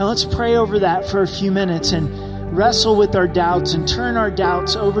 Now let's pray over that for a few minutes and wrestle with our doubts and turn our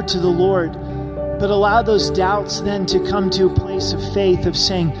doubts over to the Lord. But allow those doubts then to come to a place of faith of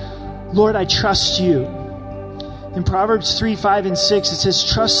saying, Lord, I trust you. In Proverbs 3, 5, and 6, it says,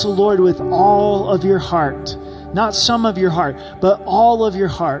 trust the Lord with all of your heart. Not some of your heart, but all of your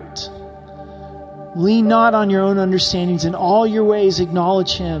heart. Lean not on your own understandings. In all your ways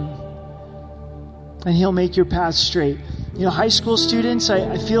acknowledge Him, and He'll make your path straight. You know, high school students,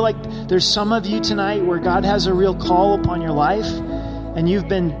 I feel like there's some of you tonight where God has a real call upon your life, and you've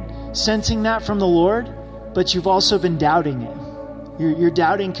been sensing that from the Lord, but you've also been doubting it. You're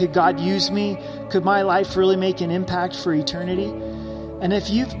doubting, could God use me? Could my life really make an impact for eternity? And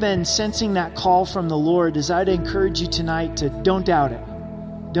if you've been sensing that call from the Lord, I'd encourage you tonight to don't doubt it.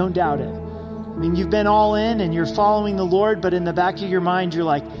 Don't doubt it. I mean, you've been all in and you're following the Lord, but in the back of your mind, you're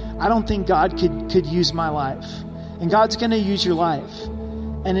like, I don't think God could use my life. And God's going to use your life.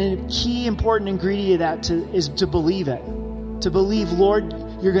 And a key important ingredient of that is to believe it. To believe, Lord,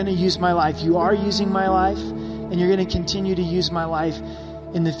 you're going to use my life. You are using my life. And you're going to continue to use my life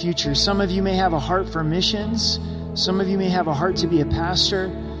in the future. Some of you may have a heart for missions. Some of you may have a heart to be a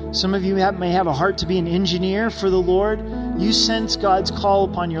pastor. Some of you may have a heart to be an engineer for the Lord. You sense God's call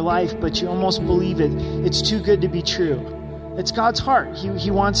upon your life, but you almost believe it. It's too good to be true. It's God's heart.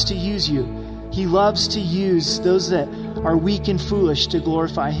 He wants to use you. He loves to use those that are weak and foolish to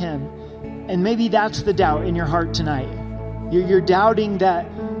glorify Him. And maybe that's the doubt in your heart tonight. You're doubting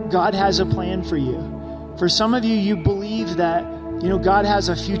that God has a plan for you. For some of you, you believe that, God has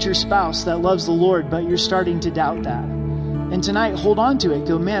a future spouse that loves the Lord, but you're starting to doubt that. And tonight, hold on to it.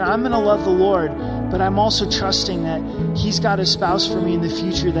 Go, man, I'm going to love the Lord, but I'm also trusting that He's got a spouse for me in the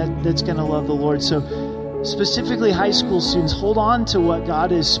future that's going to love the Lord. So specifically high school students, hold on to what God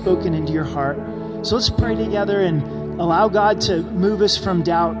has spoken into your heart. So let's pray together and allow God to move us from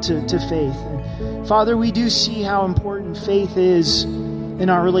doubt to faith. And Father, we do see how important faith is in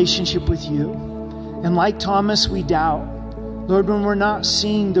our relationship with you. And like Thomas, we doubt. Lord, when we're not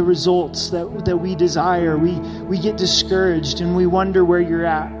seeing the results that we desire, we get discouraged and we wonder where you're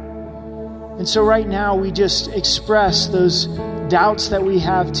at. And so right now, we just express those doubts that we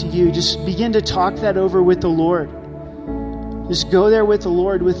have to you. Just begin to talk that over with the Lord. Just go there with the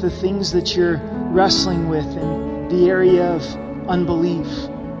Lord with the things that you're wrestling with in the area of unbelief.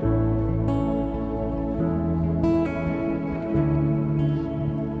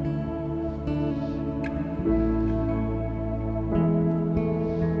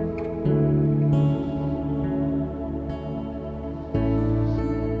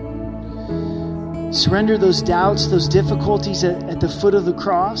 Surrender those doubts, those difficulties at the foot of the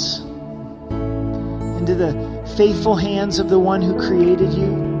cross into the faithful hands of the one who created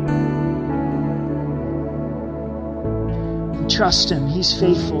you. And trust Him. He's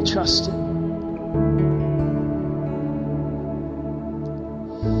faithful. Trust Him.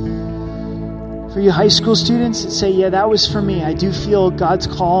 For you high school students that say, yeah, that was for me. I do feel God's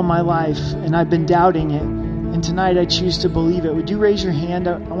call in my life, and I've been doubting it. And tonight I choose to believe it. Would you raise your hand?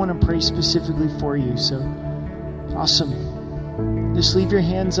 I want to pray specifically for you. So, awesome. Just leave your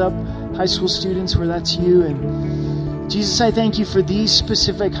hands up, high school students, where that's you. And Jesus, I thank you for these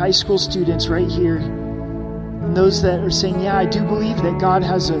specific high school students right here. And those that are saying, yeah, I do believe that God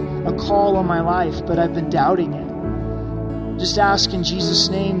has a call on my life, but I've been doubting it. Just ask in Jesus'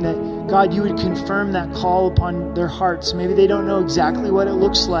 name that, God, you would confirm that call upon their hearts. Maybe they don't know exactly what it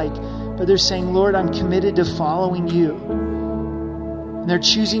looks like, but they're saying, Lord, I'm committed to following you. And they're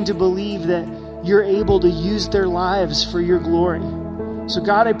choosing to believe that you're able to use their lives for your glory. So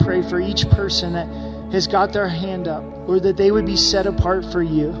God, I pray for each person that has got their hand up, Lord, that they would be set apart for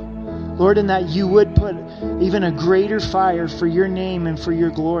you. Lord, and that you would put even a greater fire for your name and for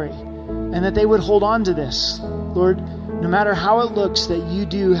your glory. and that they would hold on to this. Lord, no matter how it looks, that you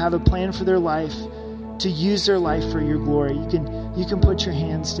do have a plan for their life, to use their life for your glory. You can put your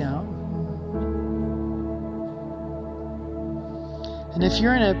hands down. And if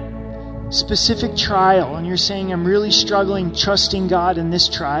you're in a specific trial and you're saying, I'm really struggling trusting God in this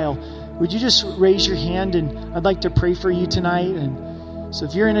trial, would you just raise your hand, and I'd like to pray for you tonight. And so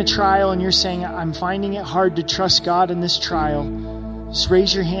if you're in a trial and you're saying, I'm finding it hard to trust God in this trial, just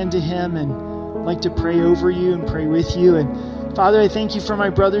raise your hand to him, and I'd like to pray over you and pray with you. And Father, I thank you for my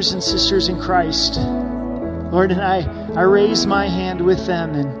brothers and sisters in Christ. Lord, and I raise my hand with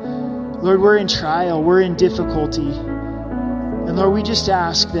them. And Lord, we're in trial, we're in difficulty. And Lord, we just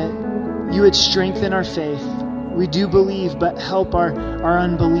ask that you would strengthen our faith. We do believe, but help our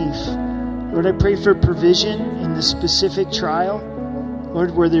unbelief. Lord, I pray for provision in the specific trial.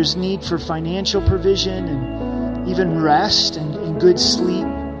 Lord, where there's need for financial provision and even rest and good sleep.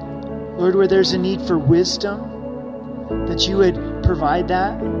 Lord, where there's a need for wisdom, that you would provide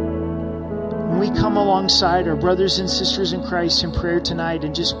that. When we come alongside our brothers and sisters in Christ in prayer tonight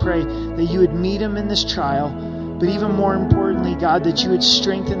and just pray that you would meet them in this trial, but even more importantly, God, that you would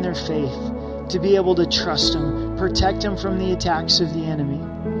strengthen their faith to be able to trust them, protect them from the attacks of the enemy.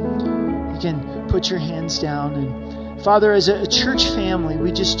 You can put your hands down. And Father, as a church family,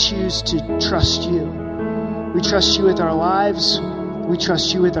 we just choose to trust you. We trust you with our lives. We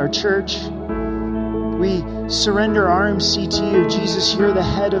trust you with our church. We surrender RMC to you. Jesus, you're the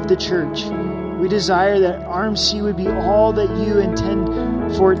head of the church. We desire that RMC would be all that you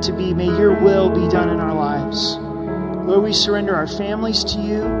intend for it to be. May your will be done in our lives. Lord, we surrender our families to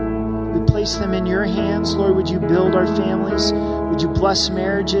you. We place them in your hands. Lord, would you build our families? Would you bless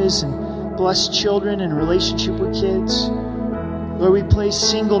marriages and bless children and relationship with kids? Lord, we place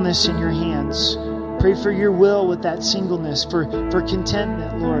singleness in your hands. Pray for your will with that singleness, for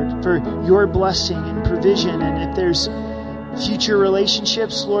contentment, Lord, for your blessing and provision. And if there's future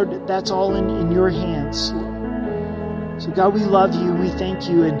relationships, Lord, that's all in your hands. So God, we love you and we thank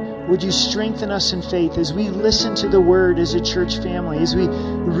you. And would you strengthen us in faith as we listen to the word as a church family, as we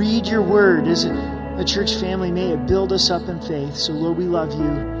read your word as a church family, may it build us up in faith. So Lord, we love you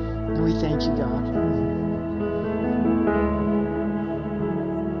and we thank you, God.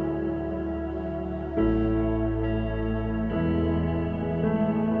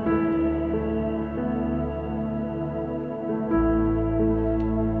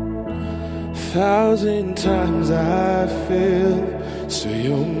 1,000 times I failed, so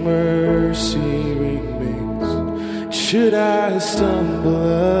your mercy remains. Should I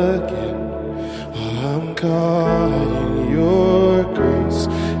stumble again, while I'm caught in your grace,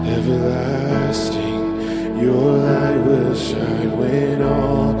 everlasting, your light will shine when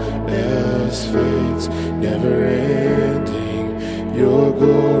all else fades, never ending, your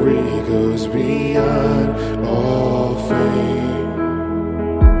glory goes beyond all fame.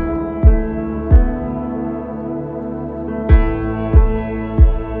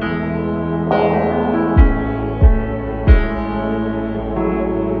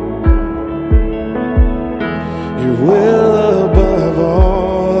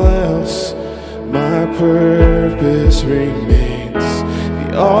 Purpose remains,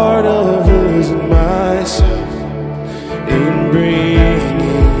 the art of losing myself in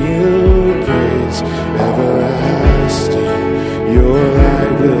bringing you praise, everlasting, your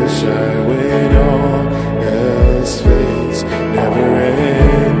light will shine when all else fades, never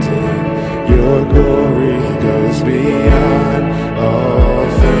ending, your glory goes beyond all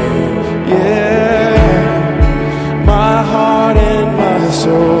fame. Yeah, my heart and my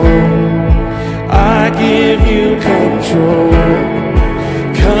soul, I give you control.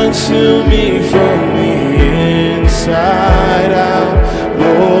 Consume me from the inside out,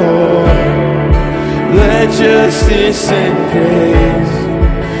 Lord. Let justice and praise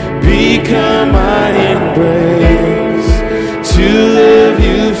become my embrace, to live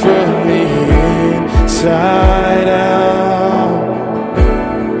you from the inside out.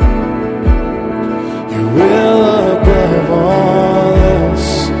 Your will above all else,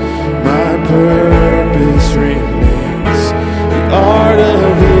 my purpose remains, the art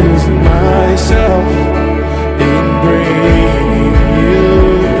of losing myself in bringing you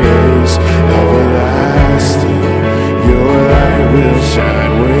praise, everlasting, your light will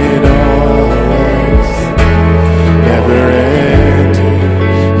shine when all else, never ending,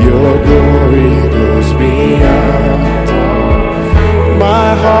 your glory goes beyond. My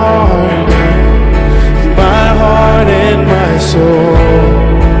heart and my soul,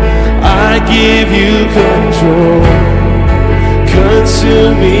 I give you control.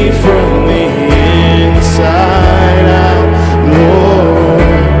 Consume me from the inside out, Lord.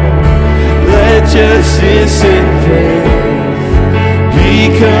 justice and praise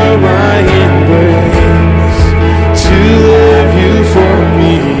become my embrace to love you for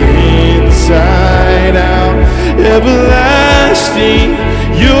me inside out. Everlasting,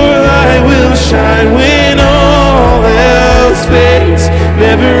 your light will shine when all else fades.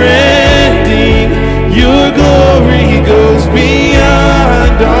 Never ending, your glory goes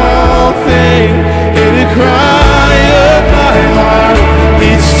beyond all things. And the cry of my heart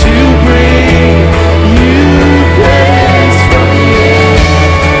is to bring you praise from the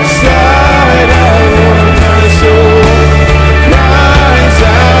inside out. Lord, my soul cries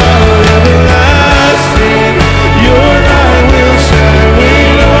out. Everlasting, your light will shine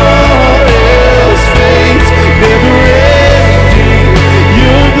when all else fades. Never ending,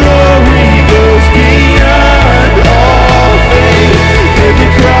 your glory goes beyond all things. And the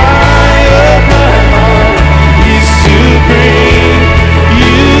cry of my heart is to bring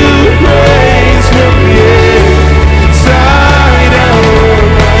you praise from the inside out.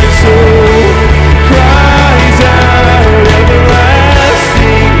 My soul cries out.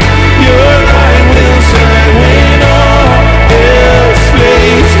 Everlasting, your light will shine when all else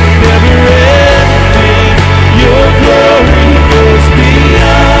fades. Never ending, your glory goes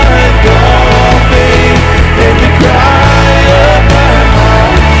beyond all things. And the cry of my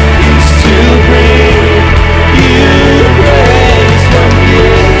heart is to bring you praise from the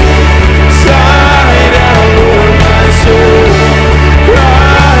inside out. Lord, my soul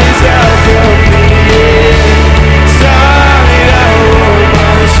cries out from the inside out. Lord,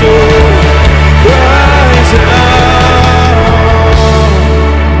 my soul cries out.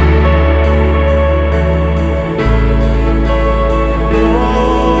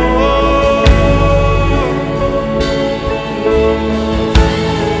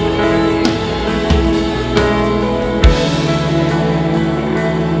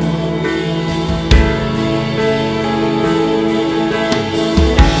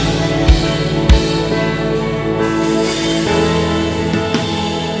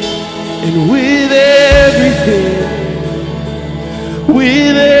 And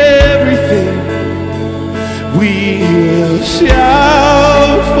with everything, we will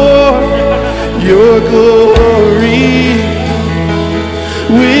shout for your glory.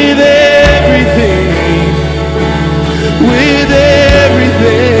 With everything,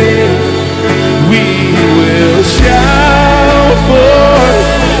 we will shout for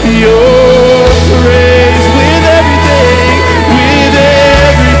your praise. With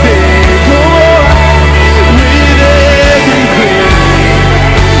everything, come on. With everything,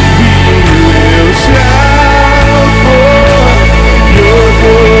 we will shout for your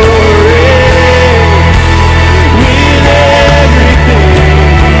glory. With everything,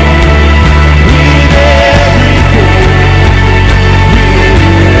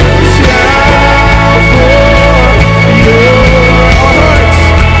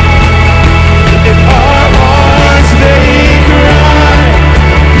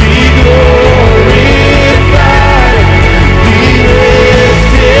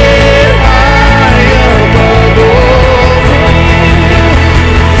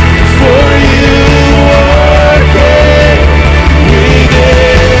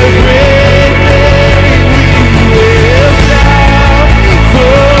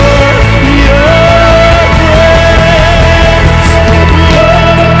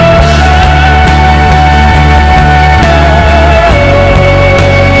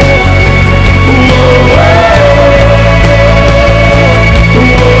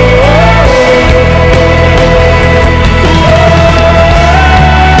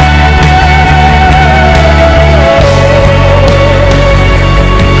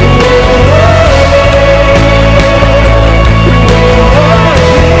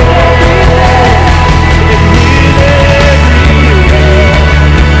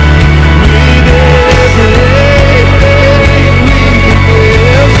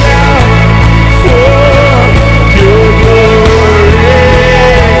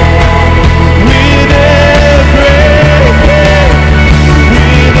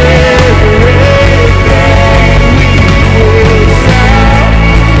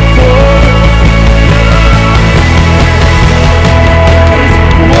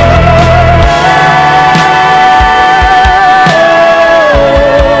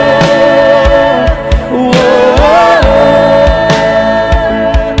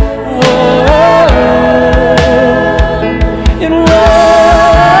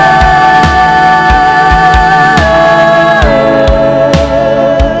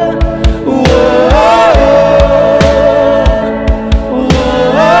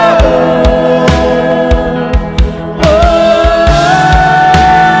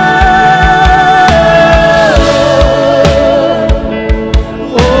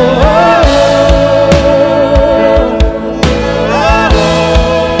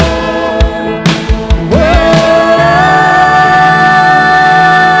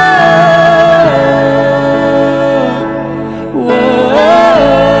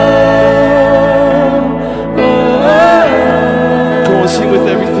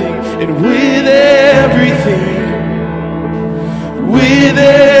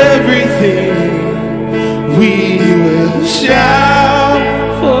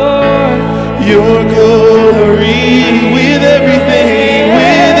 your glory. With everything,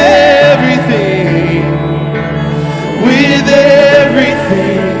 with everything, with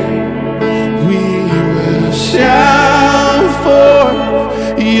everything, we will shout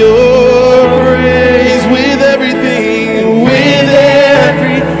forth your praise. With everything, with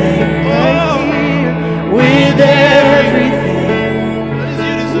everything, oh, with everything,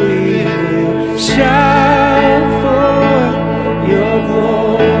 we will shout forth your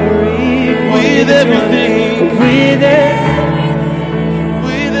glory. With everything, with everything,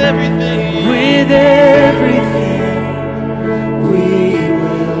 with everything, with everything, we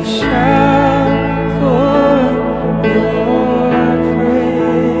will shout for your praise.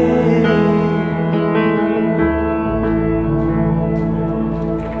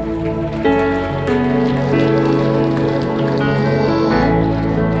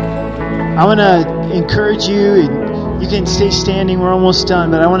 I want to encourage you, and you can stay standing, we're almost done,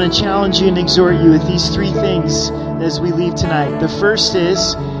 but I want to challenge you and exhort you with these three things as we leave tonight. The first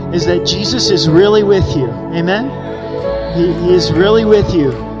is that Jesus is really with you. Amen? He is really with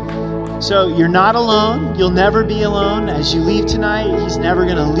you. So you're not alone. You'll never be alone. As you leave tonight, He's never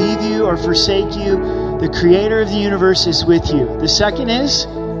going to leave you or forsake you. The Creator of the universe is with you. The second is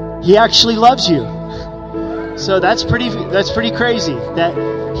He actually loves you. So that's pretty crazy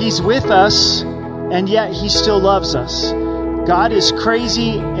that He's with us and yet He still loves us. God is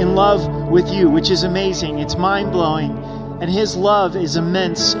crazy in love with you, which is amazing. It's mind-blowing. And His love is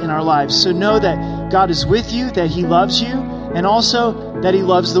immense in our lives. So know that God is with you, that He loves you, and also that He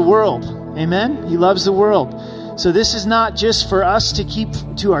loves the world. Amen? He loves the world. So this is not just for us to keep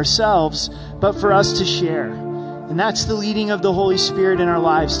to ourselves, but for us to share. And that's the leading of the Holy Spirit in our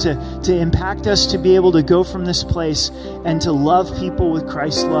lives, to impact us to be able to go from this place and to love people with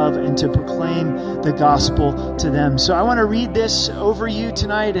Christ's love and to proclaim the gospel to them. So I want to read this over you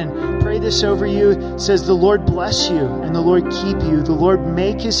tonight and pray this over you. It says, the Lord bless you and the Lord keep you. The Lord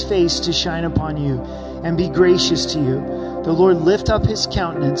make His face to shine upon you and be gracious to you. The Lord lift up His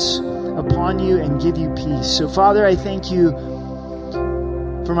countenance upon you and give you peace. So Father, I thank you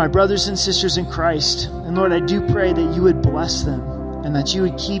for my brothers and sisters in Christ. And Lord, I do pray that you would bless them and that you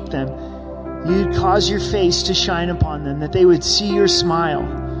would keep them. You'd cause your face to shine upon them, that they would see your smile,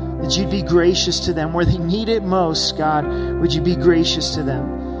 that you'd be gracious to them. Where they need it most, God, would you be gracious to them?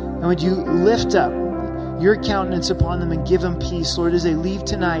 And would you lift up your countenance upon them and give them peace. Lord, as they leave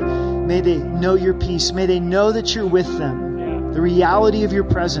tonight, may they know your peace. May they know that you're with them. The reality of your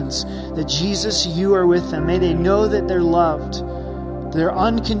presence, that Jesus, you are with them. May they know that they're loved. They're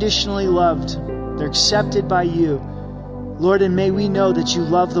unconditionally loved. They're accepted by you. Lord, and may we know that you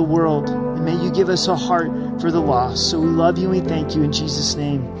love the world. And may you give us a heart for the lost. So we love you and we thank you in Jesus'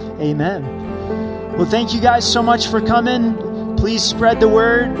 name. Amen. Well, thank you guys so much for coming. Please spread the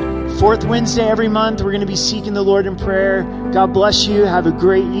word. Fourth Wednesday every month, we're going to be seeking the Lord in prayer. God bless you. Have a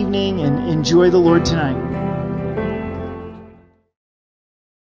great evening and enjoy the Lord tonight.